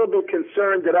was a little bit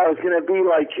concerned that I was going to be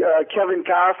like Kevin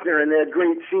Costner in that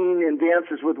great scene in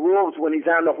Dances with Wolves when he's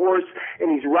on the horse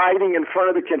and he's riding in front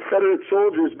of the Confederate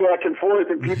soldiers back and forth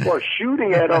and people are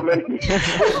shooting at him and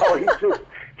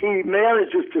he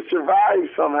manages to survive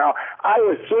somehow. I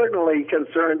was certainly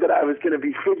concerned that I was going to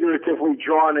be figuratively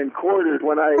drawn and quartered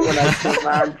when I came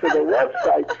on to the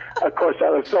website. Of course, I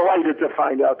was delighted to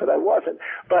find out that I wasn't.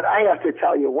 But I have to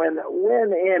tell you, when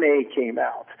NA came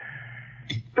out,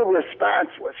 the response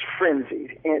was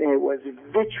frenzied, and it was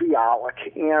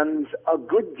vitriolic, and a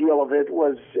good deal of it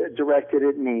was directed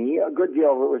at me, a good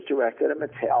deal of it was directed at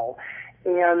Mattel,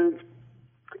 and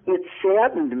it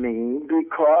saddened me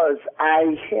because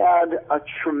I had a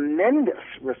tremendous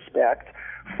respect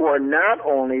for not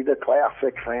only the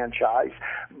classic franchise,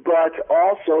 but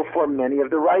also for many of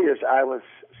the writers. I was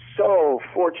so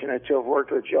fortunate to have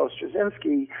worked with Joe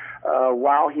Straczynski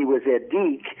while he was at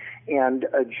DiC, and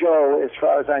Joe, as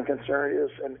far as I'm concerned,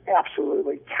 is an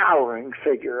absolutely towering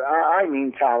figure. I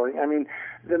mean towering. I mean,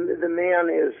 the man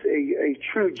is a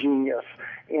true genius,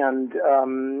 and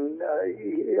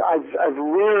I've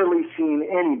rarely seen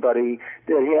anybody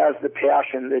that has the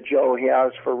passion that Joe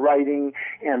has for writing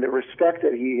and the respect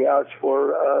that he has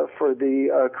for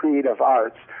the creative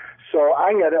arts. So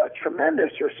I had a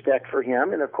tremendous respect for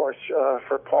him, and of course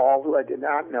for Paul, who I did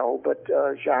not know, but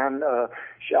Jean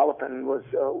Chalopin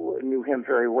knew him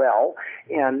very well,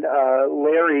 and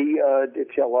Larry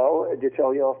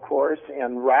DiTillio, of course,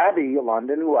 and Robbie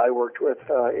London, who I worked with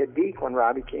at DiC when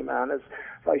Robbie came on as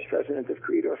Vice President of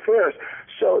Creative Affairs.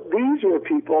 So these were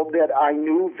people that I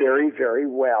knew very, very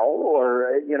well,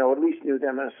 or at least knew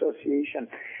them in association,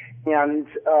 and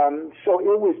so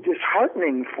it was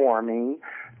disheartening for me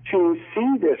to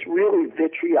see this really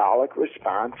vitriolic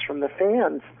response from the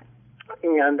fans.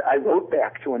 And I wrote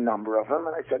back to a number of them,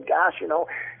 and I said, gosh,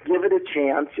 give it a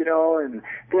chance, and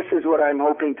this is what I'm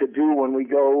hoping to do when we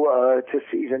go to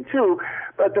season 2.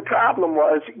 But the problem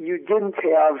was you didn't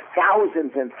have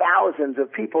thousands and thousands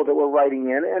of people that were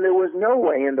writing in, and there was no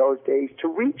way in those days to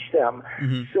reach them.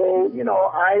 Mm-hmm. So,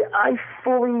 I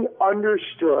fully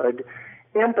understood,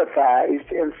 empathized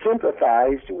and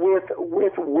sympathized with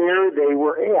where they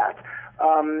were at.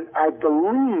 I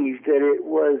believe that it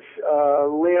was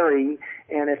Larry,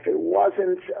 and if it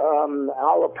wasn't,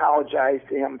 I'll apologize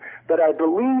to him, but I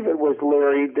believe it was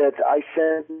Larry that I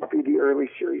sent the early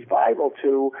series Bible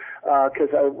to, because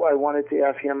I wanted to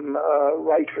have him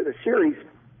write for the series,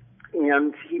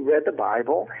 and he read the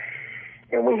Bible.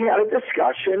 And we had a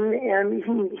discussion, and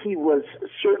he was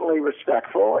certainly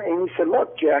respectful, and he said,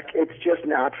 look, Jack, it's just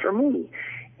not for me.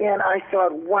 And I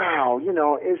thought, wow,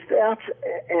 is that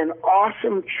an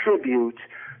awesome tribute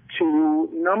to,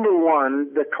 number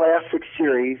one, the classic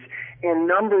series, and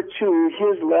number two,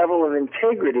 his level of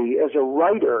integrity as a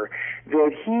writer,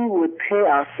 that he would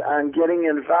pass on getting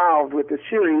involved with the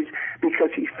series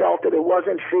because he felt that it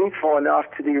wasn't faithful enough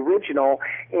to the original,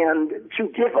 and to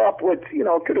give up what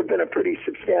could have been a pretty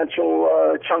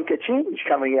substantial chunk of change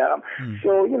coming at him.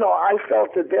 So I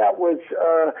felt that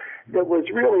was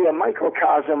really a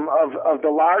microcosm of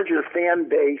the larger fan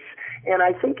base, and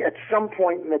I think at some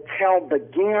point Mattel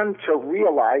began to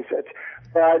realize it,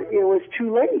 but it was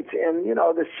too late, and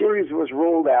the series was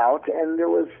rolled out, and there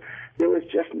was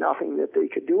just nothing that they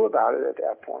could do about it at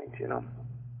that point.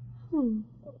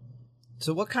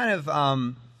 So what kind of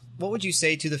what would you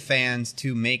say to the fans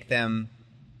to make them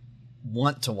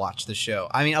want to watch the show?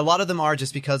 I mean, a lot of them are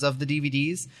just because of the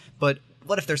DVDs, but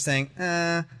what if they're saying,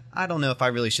 I don't know if I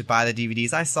really should buy the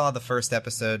DVDs. I saw the first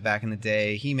episode back in the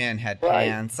day. He-Man had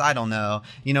pants. I don't know.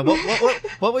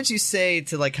 What would you say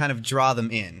to kind of draw them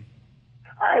in?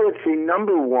 I would say,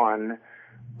 number one,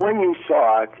 when you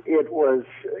saw it, it was,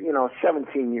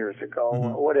 17 years ago,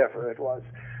 or whatever it was.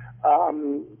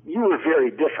 You were very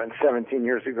different 17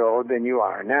 years ago than you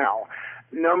are now.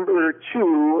 Number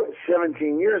two,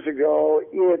 17 years ago,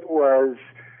 it was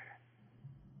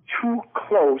too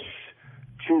close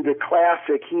to the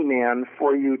classic He-Man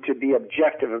for you to be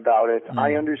objective about it.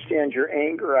 I understand your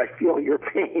anger. I feel your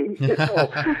pain.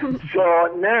 So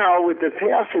now, with the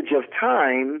passage of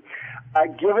time,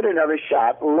 give it another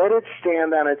shot. Let it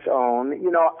stand on its own.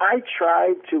 I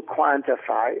tried to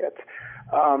quantify it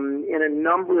in a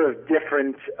number of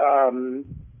different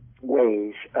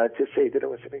ways, to say that it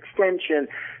was an extension,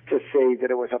 to say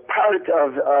that it was a part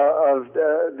of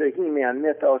the He-Man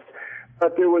mythos.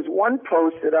 But there was one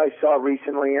post that I saw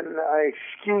recently, and I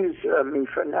excuse me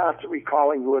for not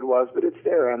recalling who it was, but it's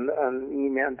there on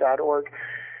He-Man.org.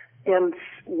 And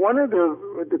one of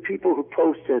the people who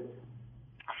posted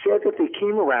said that they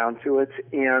came around to it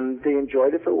and they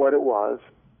enjoyed it for what it was,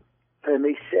 and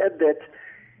they said that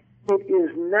it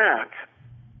is not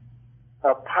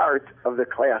a part of the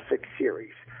classic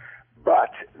series, but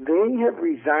they have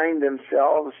resigned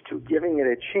themselves to giving it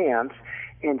a chance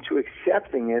and to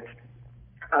accepting it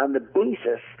on the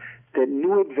basis that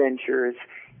New Adventures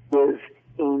is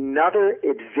another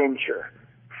adventure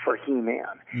for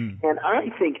He-Man. And I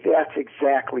think that's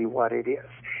exactly what it is.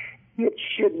 It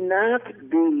should not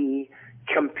be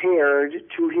compared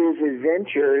to his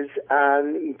adventures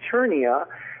on Eternia,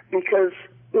 because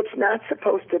It's not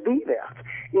supposed to be that.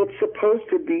 It's supposed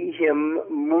to be him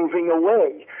moving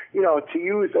away. To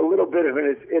use a little bit of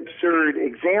an absurd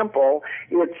example,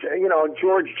 it's,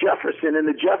 George Jefferson and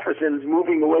the Jeffersons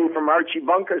moving away from Archie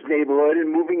Bunker's neighborhood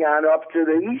and moving on up to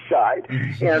the east side.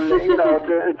 And,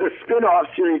 the spin-off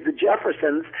series, The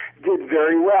Jeffersons, did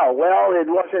very well. Well, it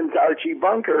wasn't Archie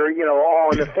Bunker,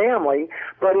 all in the family,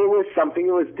 but it was something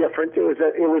that was different.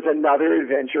 It was another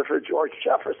adventure for George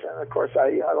Jefferson. Of course,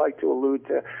 I like to allude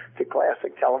to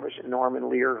classic television, Norman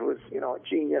Lear, who was, a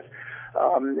genius.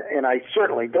 And I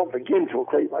certainly don't begin to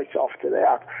equate myself to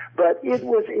that. But it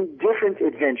was a different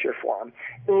adventure for him.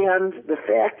 And the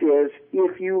fact is,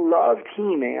 if you loved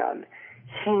He-Man,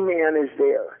 He-Man is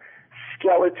there.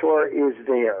 Skeletor is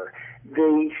there.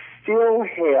 They still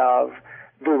have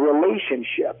the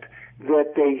relationship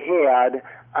that they had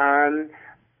on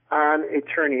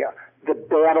Eternia. The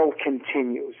battle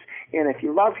continues. And if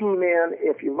you love He-Man,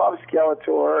 if you love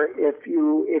Skeletor, if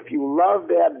you love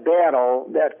that battle,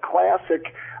 that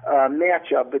classic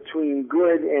matchup between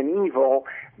good and evil,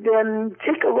 then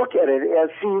take a look at it as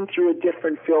seen through a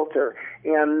different filter.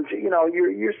 And,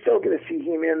 you're still going to see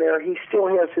He-Man there. He still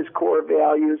has his core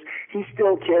values. He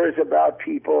still cares about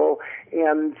people.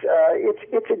 And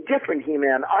it's a different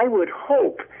He-Man. I would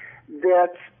hope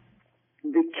that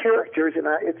the characters, and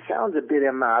it sounds a bit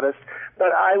immodest, but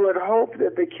I would hope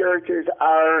that the characters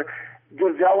are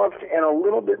developed and a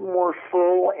little bit more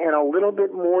full and a little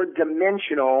bit more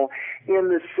dimensional in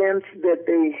the sense that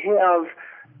they have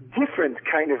different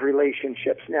kind of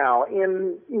relationships now.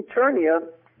 In Eternia,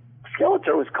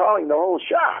 Skeletor was calling the whole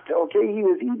shot, okay? He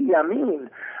was Idi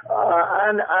Amin.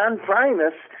 On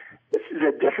Primus, this is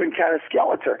a different kind of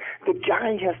Skeletor. The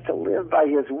guy has to live by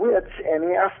his wits and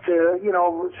he has to,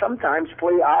 sometimes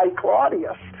play I,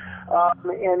 Claudius.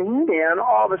 And He-Man,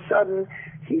 all of a sudden,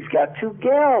 he's got two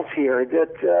gals here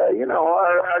that,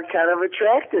 are kind of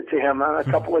attracted to him on a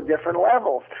couple of different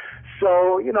levels.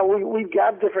 So, we've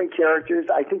got different characters.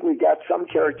 I think we've got some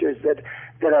characters that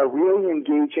are really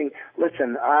engaging.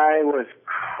 Listen, I was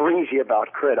crazy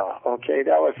about Krita, okay?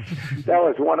 That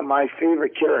was one of my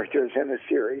favorite characters in the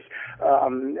series.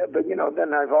 But,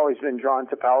 then I've always been drawn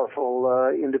to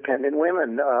powerful, independent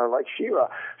women, like She-Ra.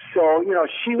 So,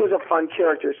 she was a fun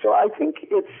character. So I think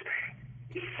it's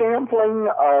sampling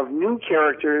of new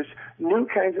characters, new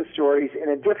kinds of stories in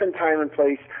a different time and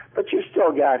place, but you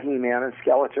still got He-Man and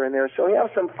Skeletor in there, so have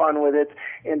some fun with it,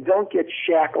 and don't get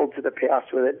shackled to the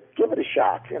past with it. Give it a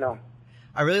shot,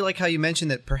 I really like how you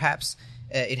mentioned that perhaps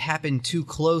it happened too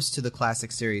close to the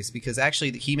classic series, because actually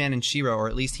the He-Man and She-Ra, or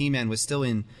at least He-Man, was still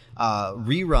in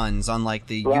reruns on like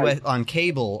the right. US, on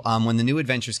cable when the New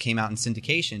Adventures came out in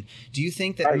syndication. Do you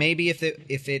think that right. maybe if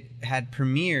it had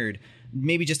premiered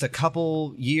maybe just a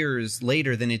couple years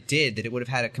later than it did, that it would have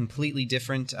had a completely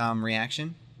different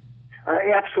reaction?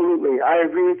 Absolutely. I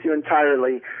agree with you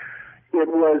entirely. It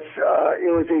was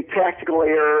a tactical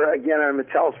error, again, on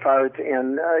Mattel's part,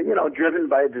 and, driven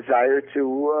by a desire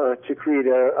to create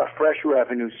a fresh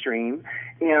revenue stream.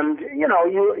 And,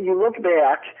 you look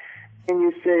back and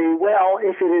you say, well,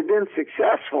 if it had been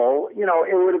successful,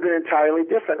 it would have been entirely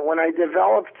different. When I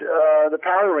developed the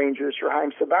Power Rangers for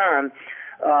Haim Saban,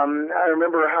 I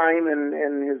remember Haim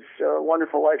and his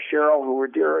wonderful wife Cheryl, who were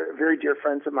very dear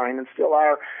friends of mine and still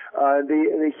are.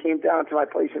 They came down to my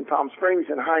place in Palm Springs,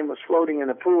 and Haim was floating in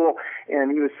a pool,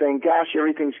 and he was saying, "Gosh,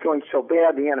 everything's going so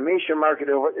bad. The animation market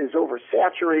is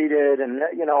oversaturated, and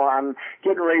I'm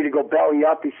getting ready to go belly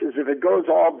up." He says, "If it goes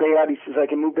all bad," he says, "I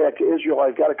can move back to Israel.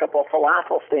 I've got a couple of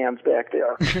falafel stands back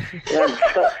there." And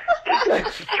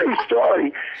that's a true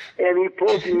story. And he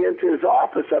pulls me into his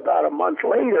office about a month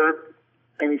later.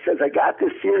 And he says, "I got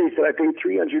this series that I paid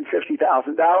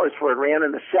 $350,000 for. It ran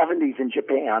in the 70s in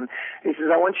Japan." He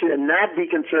says, "I want you to not be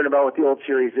concerned about what the old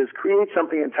series is. Create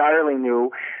something entirely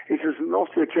new." He says,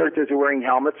 "Most of the characters are wearing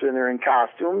helmets and they're in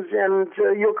costumes, and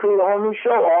you'll create a whole new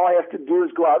show. All I have to do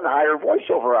is go out and hire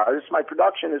voiceover artists. My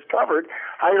production is covered.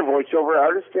 Hire voiceover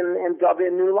artists and dub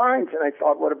in new lines." And I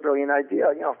thought, what a brilliant idea.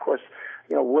 Of course,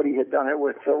 Woody had done it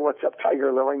with What's Up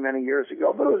Tiger Lily many years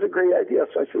ago, but it was a great idea.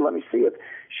 So I said, "Let me see it."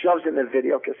 Shoves in the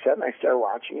video cassette, and I started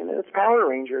watching it, and it's Power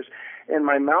Rangers. And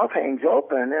my mouth hangs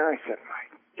open, and I said,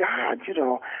 "My God,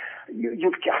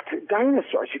 you've got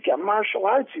dinosaurs, you've got martial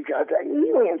arts, you've got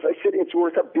aliens." I said, "It's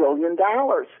worth $1 billion.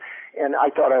 And I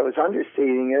thought I was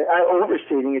overstating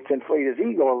it to inflate his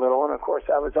ego a little, and of course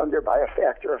I was under by a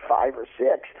factor of 5 or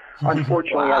 6.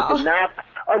 Unfortunately, wow.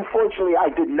 I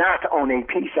did not own a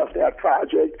piece of that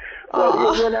project, but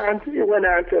it went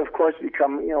on to, of course,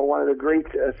 become one of the great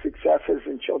successes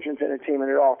in children's entertainment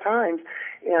at all times.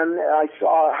 And I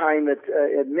saw Haim at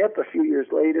MIP a few years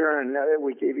later, and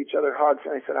we gave each other hugs.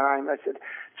 And I said, Haim,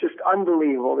 just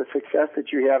unbelievable, the success that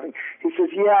you're having. He says,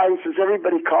 yeah, he says,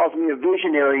 everybody calls me a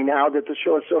visionary now that the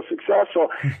show is so successful.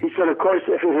 He said, of course,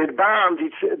 if it had bombed,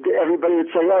 everybody would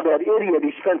say, oh, that idiot,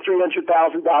 he spent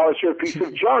 $300,000 for a piece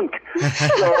of junk.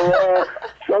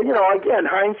 So, again,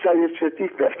 hindsight is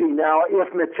 50-50. Now, if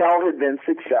Mattel had been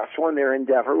successful in their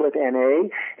endeavor with NA,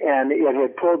 and it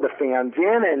had pulled the fans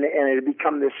in, and it had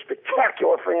become this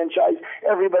spectacular franchise,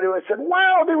 everybody would have said,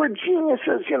 wow, they were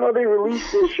geniuses. They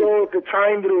released this show at the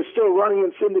time that it was still running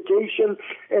in syndication,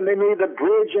 and they made the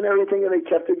bridge and everything, and they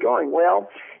kept it going. Well,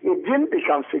 it didn't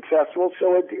become successful,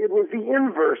 so it was the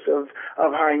inverse of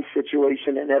Haim's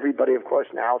situation, and everybody, of course,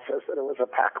 now says that it was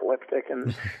apocalyptic,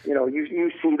 and,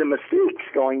 you see the mistakes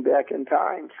going back in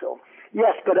time. So,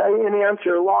 yes, but a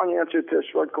long answer to a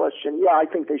short question, yeah, I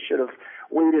think they should have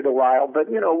waited a while, but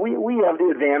we have the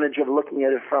advantage of looking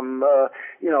at it from a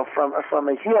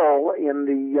hill in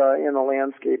the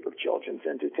landscape of children's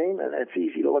entertainment. It's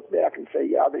easy to look back and say,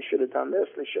 yeah, they should have done this,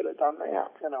 they should have done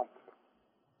that.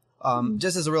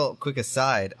 Just as a real quick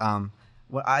aside,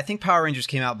 I think Power Rangers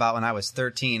came out about when I was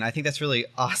 13. I think that's really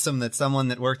awesome that someone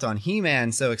that worked on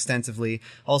He-Man so extensively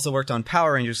also worked on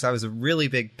Power Rangers. So I was a really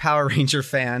big Power Ranger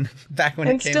fan back when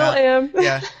it came out. And still am.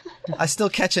 Yeah. I still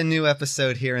catch a new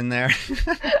episode here and there.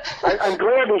 I'm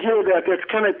glad to hear that. That's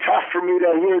kind of tough for me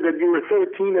to hear that you were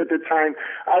 13 at the time.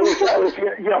 I was,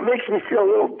 it makes me feel a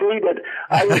little dated.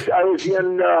 I was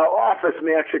in Office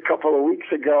Max a couple of weeks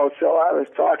ago, so I was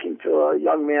talking to a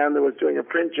young man that was doing a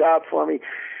print job for me.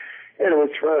 And it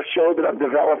was for a show that I'm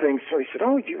developing. So he said,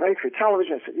 oh, do you write for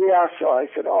television? I said, yeah. So I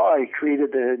said, oh, I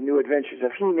created the New Adventures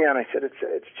of He-Man. I said, it's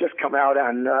just come out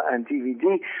on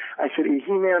DVD. I said, are you a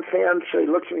He-Man fan? So he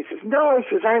looks at me and says, no. He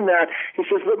says, I'm not. He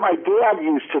says, but my dad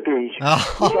used to be. Oh.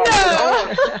 So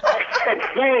I said,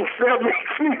 thanks. That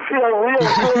makes me feel real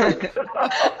good.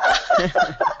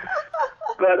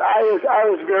 But I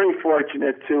was very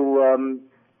fortunate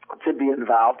to be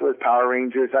involved with Power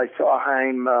Rangers. I saw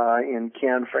Haim in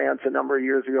Cannes, France a number of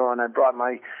years ago, and I brought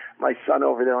my son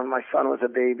over there when my son was a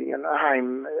baby. And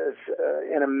Haim is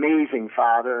an amazing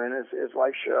father, and his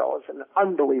wife Cheryl is an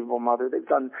unbelievable mother. They've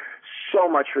done so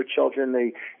much for children.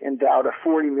 They endowed a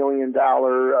 $40 million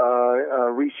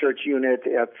research unit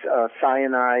at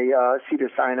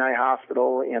Cedars-Sinai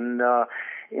Hospital in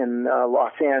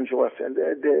Los Angeles, and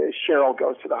Cheryl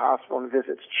goes to the hospital and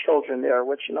visits children there,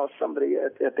 which somebody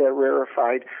at that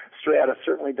rarefied strata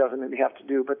certainly doesn't have to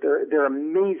do. But they're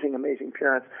amazing, amazing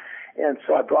parents. And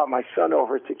so I brought my son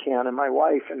over to Cannes and my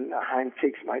wife, and Haim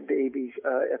takes my baby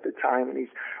at the time, and he's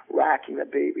rocking the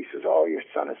baby. He says, oh, your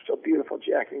son is so beautiful,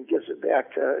 Jack, and he gives it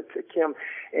back to Kim,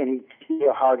 and he gives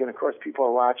a hug, and of course people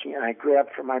are watching, and I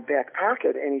grabbed from my back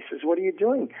pocket, and he says, what are you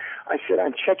doing? I said,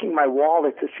 I'm checking my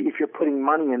wallet to see if you're putting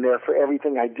money in there for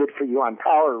everything I did for you on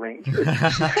Power Rangers.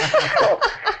 So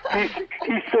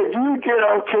he said, you did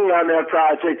okay on that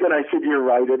project, and I said, you're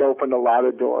right, it opened a lot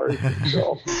of doors.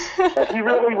 So he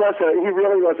really was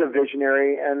a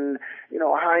visionary, and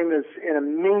Haim is an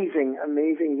amazing,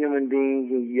 amazing human being.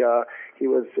 He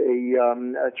was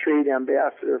a trade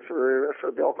ambassador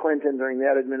for Bill Clinton during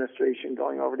that administration,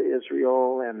 going over to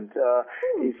Israel, and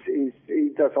he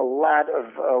does a lot of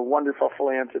wonderful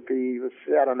philanthropy. He was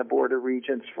sat on the board of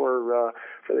regents for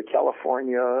the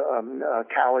California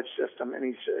college system, and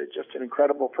he's just an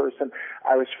incredible person.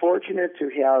 I was fortunate to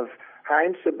have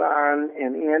Haim Saban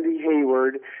and Andy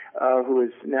Hayward, who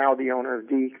is now the owner of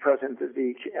DiC, president of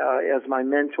DiC, as my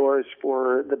mentors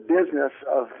for the business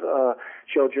of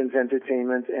children's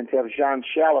entertainment, and to have Jean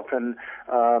Chalopin,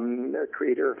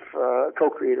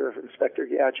 co-creator of Inspector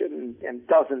Gadget and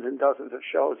dozens of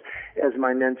shows, as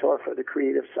my mentor for the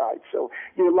creative side. So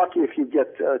you're lucky if you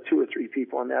get 2 or 3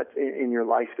 people in your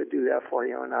life that do that for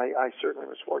you, and I certainly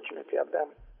was fortunate to have them.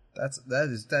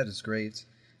 That is great.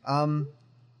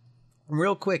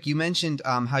 Real quick, you mentioned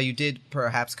how you did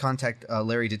perhaps contact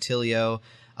Larry DiTillio.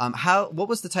 What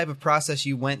was the type of process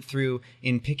you went through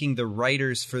in picking the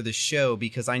writers for the show?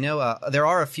 Because I know there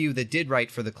are a few that did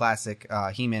write for the classic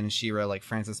He-Man and She-Ra, like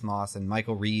Francis Moss and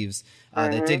Michael Reeves,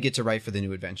 that did get to write for the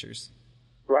New Adventures.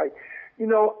 Right.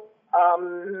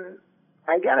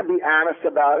 I got to be honest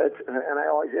about it, and I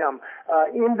always am.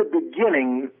 In the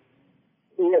beginning,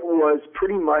 it was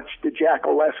pretty much the Jack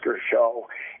Olesker show.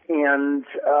 And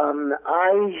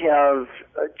I have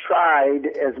tried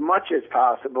as much as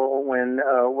possible when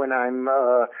I'm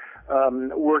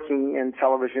working in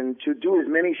television to do as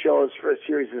many shows for a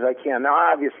series as I can. Now,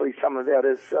 obviously, some of that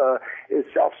is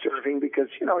self-serving because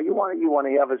you want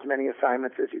to have as many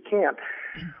assignments as you can.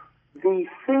 the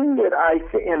thing that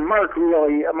and Mark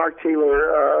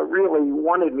Taylor really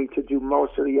wanted me to do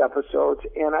most of the episodes,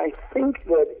 and I think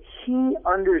that he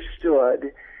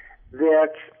understood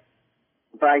that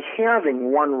by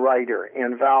having one writer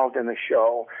involved in the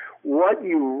show, what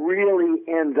you really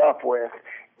end up with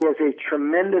is a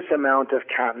tremendous amount of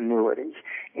continuity.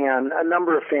 And a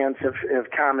number of fans have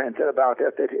commented about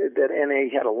that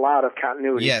NA had a lot of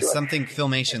continuity. Yes, something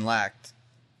Filmation lacked.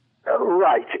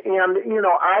 Right. And,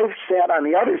 I've sat on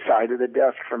the other side of the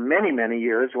desk for many, many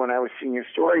years when I was senior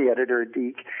story editor at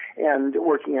Deke and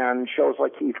working on shows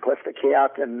like Heathcliff the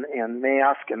Cat and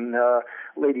Mask and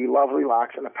Lady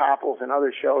Lovelylocks and the Popples and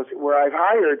other shows where I've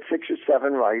hired 6 or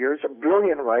 7 writers,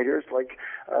 brilliant writers like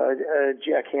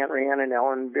Jack Hanrahan and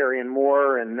Ellen Berrien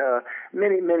Moore and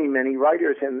many, many, many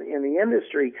writers in the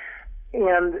industry.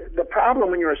 And the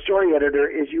problem when you're a story editor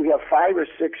is you have 5 or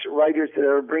 6 writers that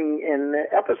are bringing in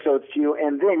episodes to you,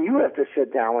 and then you have to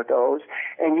sit down with those,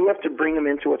 and you have to bring them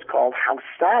into what's called house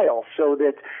style so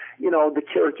that, the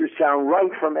characters sound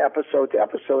right from episode to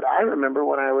episode. I remember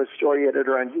when I was story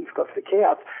editor on Heathcliff the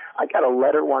Cat, I got a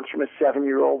letter once from a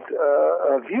 7-year-old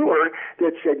viewer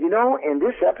that said, in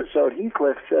this episode,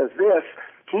 Heathcliff says this.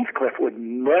 Heathcliff would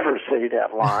never say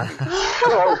that line.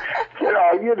 So,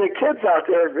 the kids out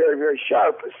there are very, very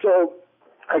sharp. So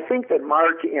I think that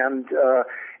Mark and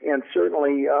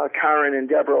certainly Karen and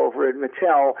Deborah over at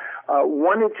Mattel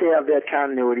wanted to have that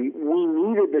continuity. We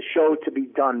needed the show to be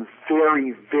done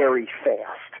very, very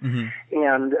fast. Mm-hmm.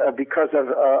 And because of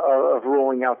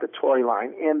rolling out the toy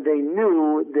line. And they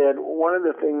knew that one of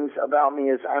the things about me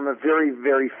is I'm a very,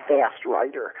 very fast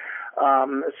writer.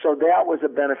 So that was a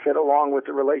benefit along with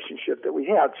the relationship that we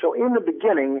had. So in the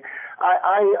beginning,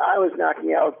 I was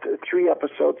knocking out 3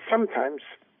 episodes, sometimes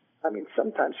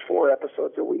 4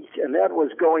 episodes a week. And that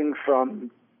was going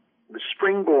from the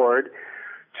springboard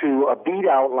to a beat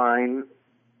outline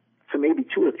to maybe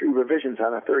 2 or 3 revisions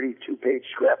on a 32-page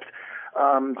script.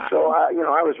 Wow. So,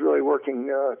 I was really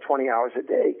working 20 hours a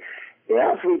day.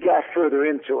 As we got further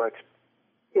into it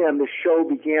and the show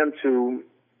began to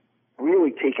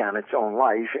really take on its own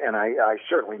life, and I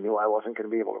certainly knew I wasn't going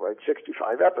to be able to write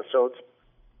 65 episodes,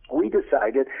 we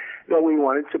decided that we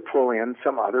wanted to pull in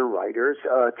some other writers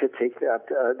to take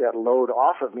that load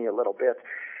off of me a little bit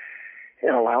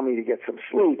and allow me to get some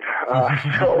sleep.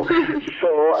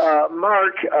 So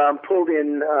Mark pulled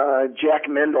in Jack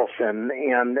Mendelson,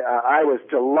 and I was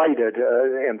delighted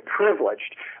and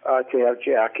privileged to have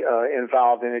Jack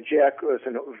involved in it. Jack was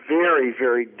a very,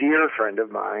 very dear friend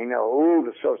of mine, an old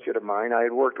associate of mine. I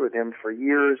had worked with him for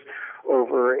years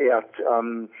over at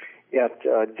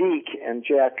Deke, and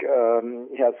Jack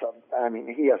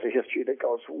he has a history that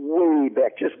goes way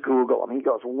back. Just Google him. He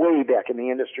goes way back in the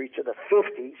industry to the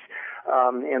 50s,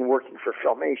 and working for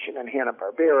Filmation and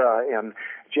Hanna-Barbera. And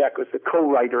Jack was the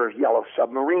co-writer of Yellow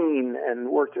Submarine and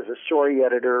worked as a story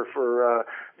editor for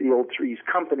the old Three's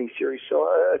Company series. So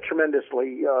a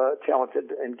tremendously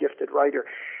talented and gifted writer.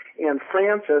 And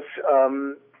Francis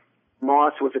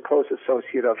Moss was a close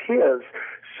associate of his,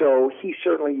 so he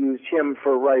certainly used him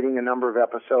for writing a number of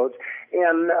episodes.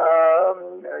 And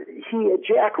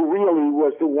Jack really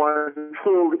was the one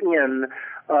who pulled in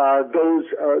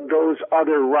those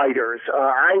other writers.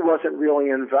 I wasn't really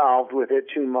involved with it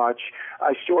too much.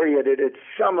 I story edited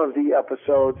some of the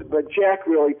episodes, but Jack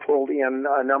really pulled in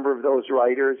a number of those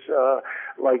writers,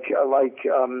 like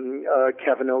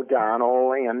Kevin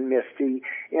O'Donnell and Misty,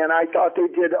 and I thought they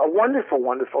did a wonderful,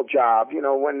 wonderful job.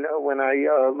 When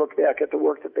I look back at the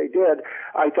work that they did,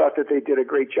 I thought that they did a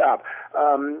great job.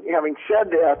 Having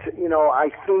said that, I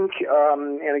think,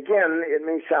 and again, it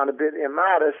may sound a bit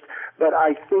immodest, but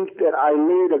I think that I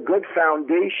laid a good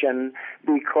foundation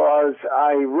because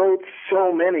I wrote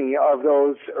so many of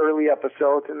those early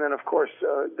episodes, and then, of course,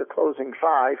 the closing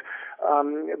 5.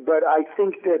 But I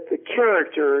think that the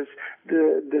characters,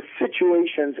 the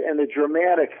situations, and the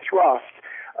dramatic thrust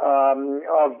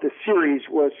of the series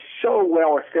was so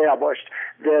well established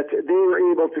that they were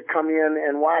able to come in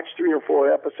and watch 3 or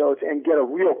 4 episodes and get a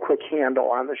real quick handle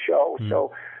on the show. Mm.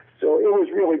 So it was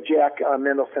really Jack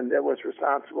Mendelson that was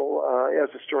responsible as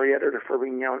a story editor for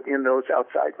bringing in those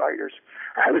outside writers.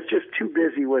 I was just too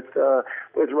busy with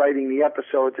writing the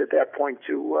episodes at that point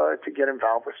to get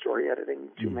involved with story editing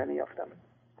too many of them.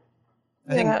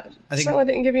 I think certainly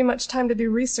didn't give you much time to do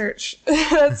research.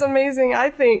 That's amazing. I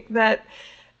think that,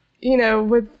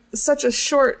 with such a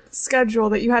short schedule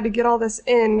that you had to get all this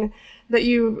in, that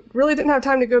you really didn't have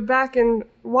time to go back and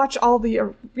watch all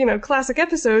the, classic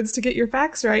episodes to get your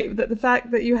facts right. That the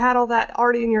fact that you had all that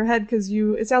already in your head because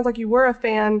it sounds like you were a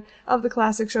fan of the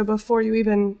classic show before you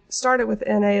even started with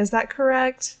NA. Is that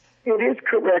correct? It is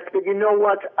correct, but you know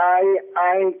what?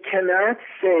 I cannot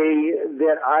say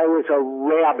that I was a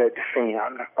Rabbit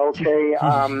fan, okay?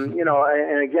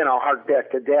 And again, I'll hark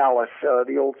back to Dallas,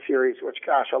 the old series, which,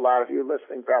 gosh, a lot of you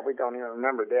listening probably don't even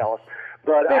remember Dallas.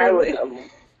 But Barely.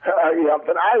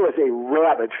 but I was a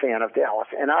rabid fan of Dallas,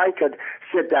 and I could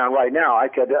sit down right now. I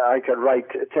could write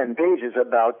 10 pages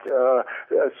about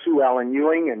Sue Ellen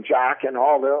Ewing and Jock and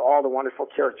all the wonderful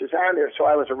characters on there. So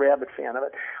I was a rabid fan of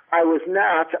it. I was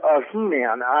not of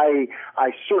He-Man. I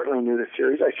certainly knew the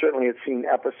series. I certainly had seen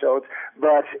episodes.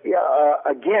 But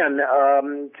again,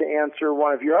 to answer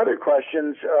one of your other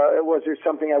questions, was there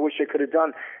something I wish I could have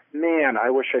done? Man, I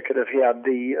wish I could have had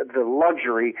the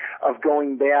luxury of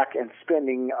going back and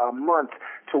spending a month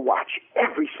to watch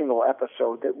every single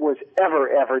episode that was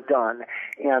ever done,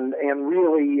 and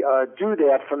really do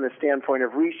that from the standpoint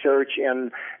of research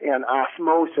and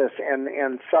osmosis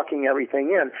and sucking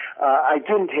everything in. I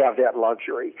didn't have that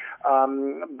luxury,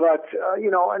 but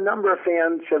a number of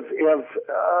fans have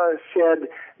said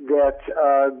that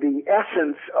the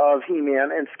essence of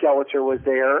He-Man and Skeletor was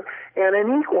there, and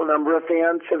an equal number of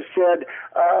fans have said,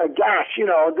 gosh,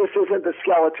 this isn't the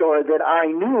Skeletor that I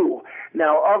knew.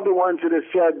 Now, of the ones that have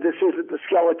said this isn't the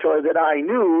Skeletor that I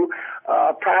knew,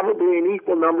 probably an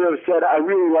equal number have said, I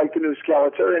really like the new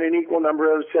Skeletor, and an equal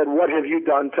number have said, what have you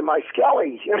done to my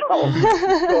Skelly?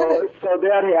 So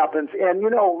that happens. And,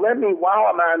 while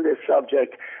I'm on this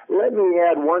subject, let me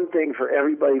add one thing for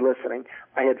everybody listening.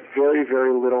 I had very,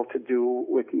 very little to do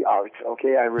with the art,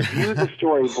 okay? I reviewed the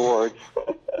storyboards,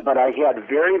 but I had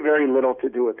very, very little to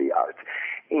do with the art.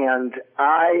 And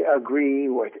I agree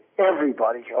with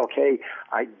everybody, okay?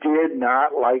 I did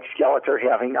not like Skeletor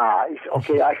having eyes,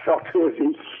 okay? I felt it was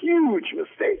a huge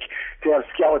mistake to have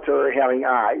Skeletor having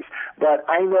eyes. But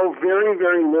I know very,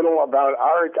 very little about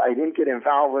art. I didn't get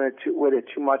involved with it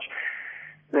too much.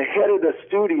 The head of the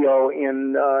studio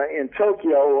in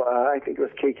Tokyo, I think it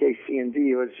was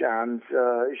KKC&D, it was Jean's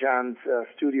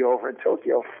studio over in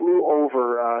Tokyo, flew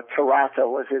over, Terata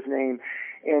was his name,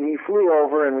 and he flew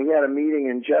over and we had a meeting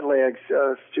in Jetlag's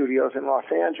studios in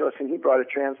Los Angeles, and he brought a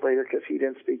translator because he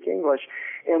didn't speak English,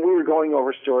 and we were going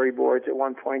over storyboards at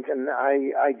one point, and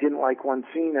I didn't like one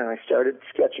scene, and I started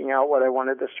sketching out what I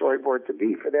wanted the storyboard to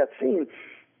be for that scene.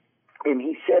 And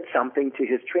he said something to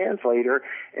his translator,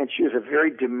 and she was a very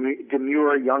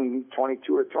demure young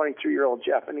 22 or 23-year-old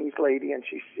Japanese lady, and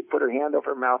she put her hand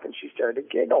over her mouth and she started to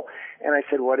giggle. And I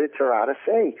said, what did Terata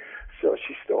say? So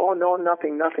she said, oh, no,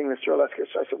 nothing, Mr. Olesker.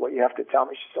 So I said, well, you have to tell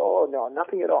me. She said, oh, no,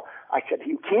 nothing at all. I said,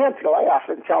 you can't laugh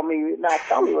and not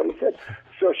tell me what he said.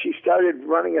 So she started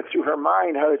running it through her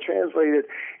mind how to translate it,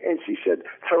 and she said,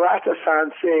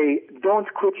 Terata-san say, don't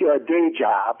quit your day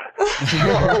job.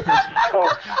 So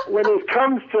when it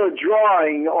comes to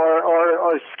drawing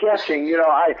or sketching,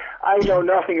 I know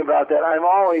nothing about that. I'm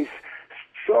always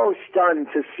so stunned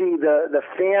to see the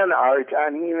fan art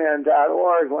on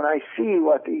He-Man.org. When I see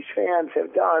what these fans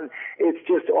have done, it's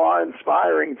just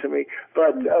awe-inspiring to me.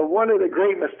 But one of the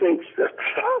great mistakes,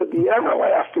 the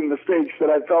everlasting mistakes that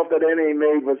I felt that NA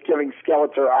made was giving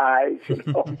Skeletor eyes.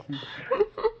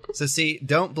 So see,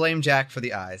 don't blame Jack for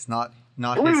the eyes. Not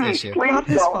his issue. Not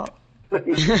his fault.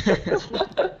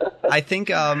 I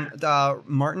think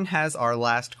Martin has our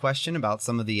last question about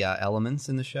some of the elements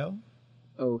in the show.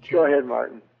 Okay. Go ahead,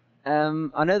 Martin.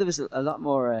 I know there was a lot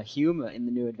more humour in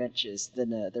the New Adventures than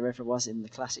there ever was in the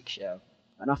classic show.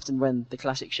 And often when the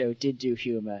classic show did do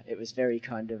humour, it was very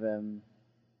kind of...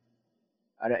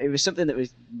 it was something that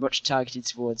was much targeted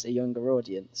towards a younger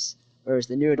audience. Whereas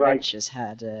the New Adventures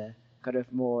had kind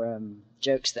of more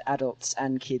jokes that adults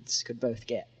and kids could both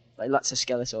get. Like lots of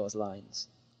Skeletor's lines.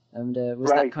 And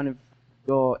was that kind of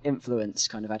your influence,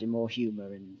 kind of adding more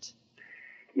humour and...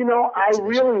 I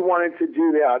really wanted to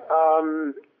do that.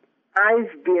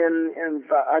 I've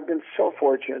been so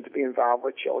fortunate to be involved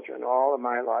with children all of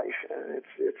my life, and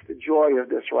it's the joy of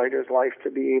this writer's life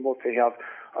to be able to have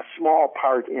a small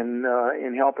part in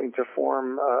helping to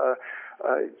form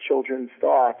children's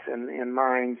thoughts and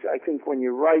minds. I think when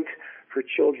you write for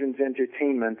children's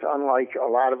entertainment, unlike a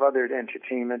lot of other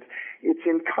entertainment, it's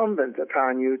incumbent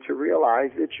upon you to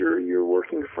realize that you're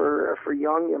working for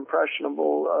young,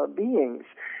 impressionable beings,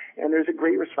 and there's a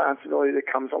great responsibility that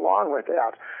comes along with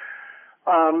that.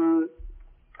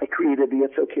 I created the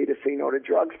It's Okay to Say No to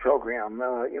Drugs program,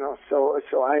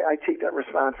 so I take that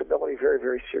responsibility very,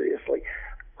 very seriously.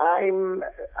 I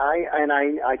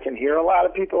can hear a lot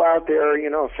of people out there,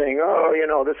 saying,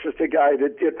 oh, this is the guy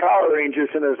that did Power Rangers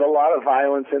and there's a lot of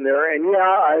violence in there. And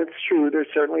yeah, it's true. There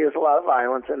certainly is a lot of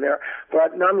violence in there,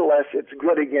 but nonetheless, it's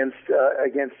good against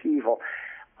evil.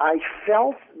 I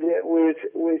felt that with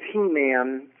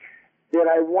He-Man, that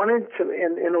I wanted to,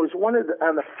 and it was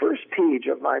on the first page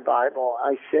of my Bible,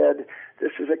 I said,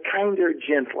 this is a kinder,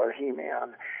 gentler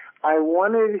He-Man. I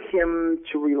wanted him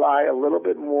to rely a little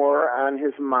bit more on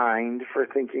his mind for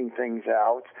thinking things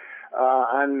out,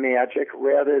 on magic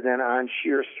rather than on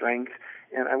sheer strength.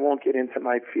 And I won't get into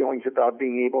my feelings about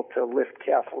being able to lift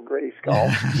Castle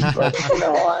Grayskull. But,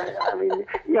 I mean,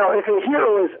 if a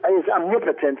hero is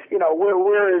omnipotent,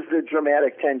 where is the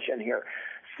dramatic tension here?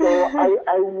 So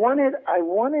I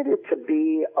wanted it to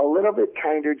be a little bit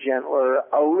kinder, gentler,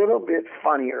 a little bit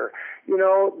funnier.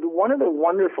 One of the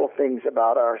wonderful things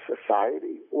about our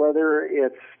society, whether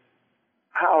it's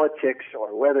politics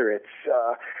or whether it's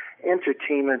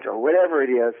entertainment or whatever it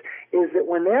is that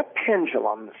when that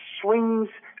pendulum swings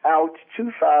out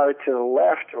too far to the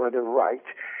left or the right,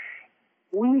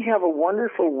 we have a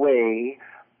wonderful way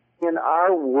in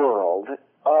our world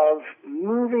of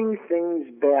moving things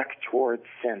back towards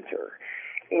center.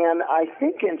 And I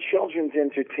think in children's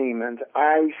entertainment,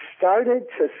 I started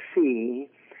to see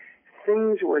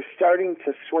things were starting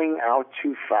to swing out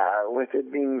too far with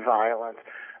it being violent.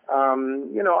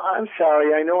 I'm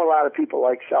sorry. I know a lot of people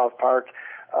like South Park.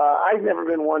 I've never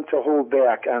been one to hold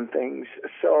back on things.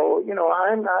 So,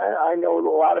 I know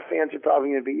a lot of fans are probably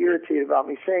going to be irritated about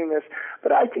me saying this,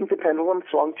 but I think the pendulum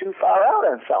swung too far out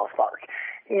on South Park.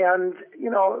 And,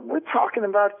 we're talking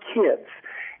about kids.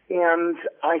 And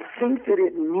I think that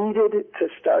it needed to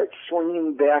start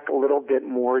swinging back a little bit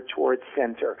more towards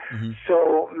center. Mm-hmm.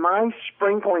 So my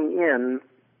sprinkling in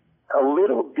a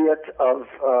little bit of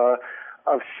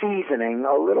seasoning,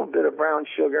 a little bit of brown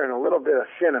sugar, and a little bit of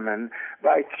cinnamon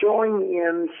by throwing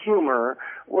in humor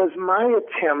was my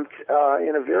attempt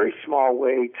in a very small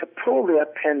way to pull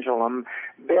that pendulum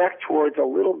back towards a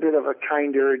little bit of a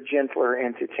kinder, gentler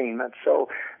entertainment. So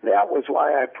that was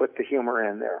why I put the humor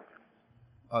in there.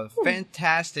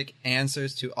 Fantastic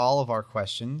answers to all of our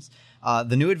questions.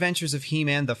 The New Adventures of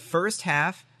He-Man, the first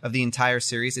half of the entire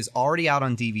series, is already out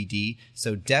on DVD,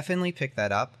 so definitely pick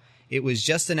that up. It was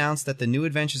just announced that the New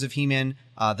Adventures of He-Man,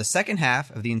 the second half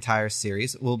of the entire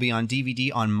series, will be on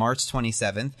DVD on March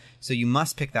 27th, so you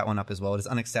must pick that one up as well. It is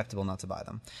unacceptable not to buy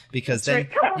them, because then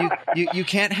you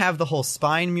can't have the whole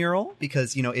spine mural,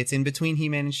 because, it's in between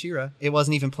He-Man and She-Ra. It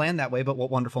wasn't even planned that way, but what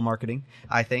wonderful marketing,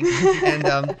 I think.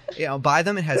 And, buy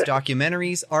them. It has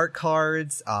documentaries, art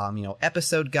cards,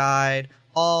 episode guide,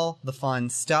 all the fun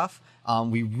stuff.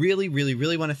 We really, really,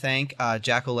 really want to thank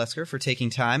Jack Olesker for taking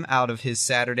time out of his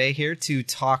Saturday here to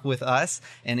talk with us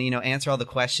and, answer all the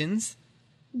questions.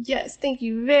 Yes, thank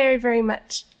you very, very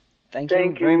much. Thank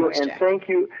you very much, and Jack. thank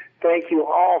you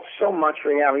all so much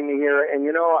for having me here. And,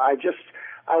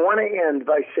 I want to end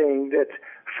by saying that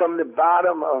from the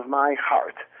bottom of my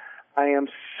heart, I am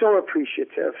so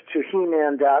appreciative to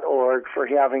He-Man.org for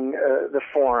having the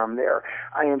forum there.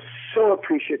 I am so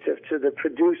appreciative to the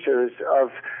producers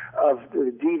of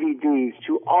the DVDs,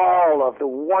 to all of the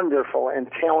wonderful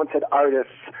and talented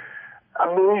artists,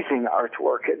 amazing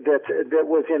artwork that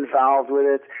was involved with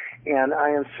it. And I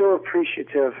am so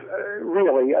appreciative,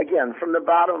 really, again, from the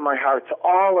bottom of my heart, to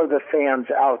all of the fans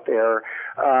out there,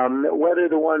 whether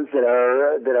the ones that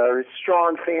are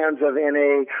strong fans of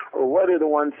NA or whether the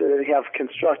ones that have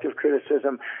constructive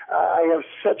criticism. I have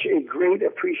such a great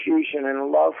appreciation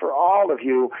and love for all of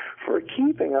you for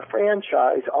keeping a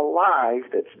franchise alive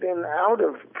that's been out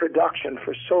of production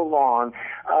for so long.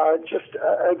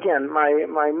 Again,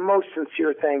 my most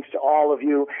sincere thanks to all of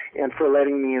you and for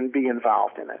letting me be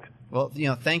involved in it. Well,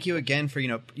 thank you again for,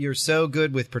 you're so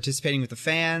good with participating with the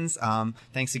fans.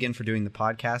 Thanks again for doing the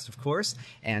podcast, of course.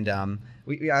 And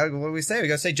what do we say? We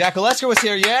got to say Jack Olesker was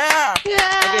here. Yeah! Yay!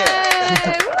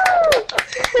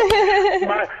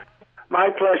 My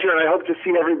pleasure, and I hope to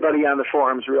see everybody on the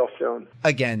forums real soon.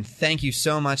 Again, thank you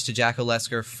so much to Jack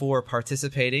Olesker for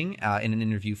participating in an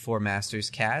interview for Masters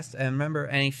Cast. And remember,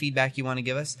 any feedback you want to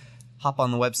give us, hop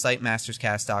on the website,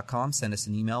 masterscast.com, send us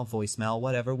an email, voicemail,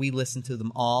 whatever. We listen to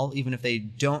them all, even if they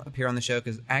don't appear on the show,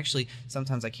 because actually,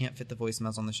 sometimes I can't fit the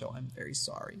voicemails on the show. I'm very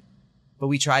sorry. But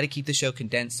we try to keep the show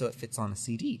condensed so it fits on a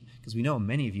CD, because we know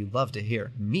many of you love to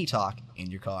hear me talk in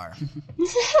your car.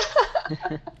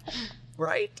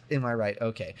 Right? Am I right?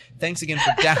 Okay. Thanks again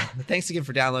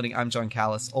for downloading. I'm John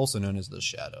Callis, also known as The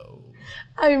Shadow.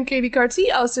 I'm Katie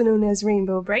Carty, also known as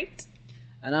Rainbow Bright.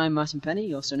 And I'm Martin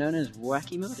Penny, also known as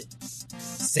Wacky Moded.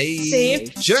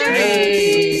 Safe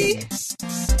journey!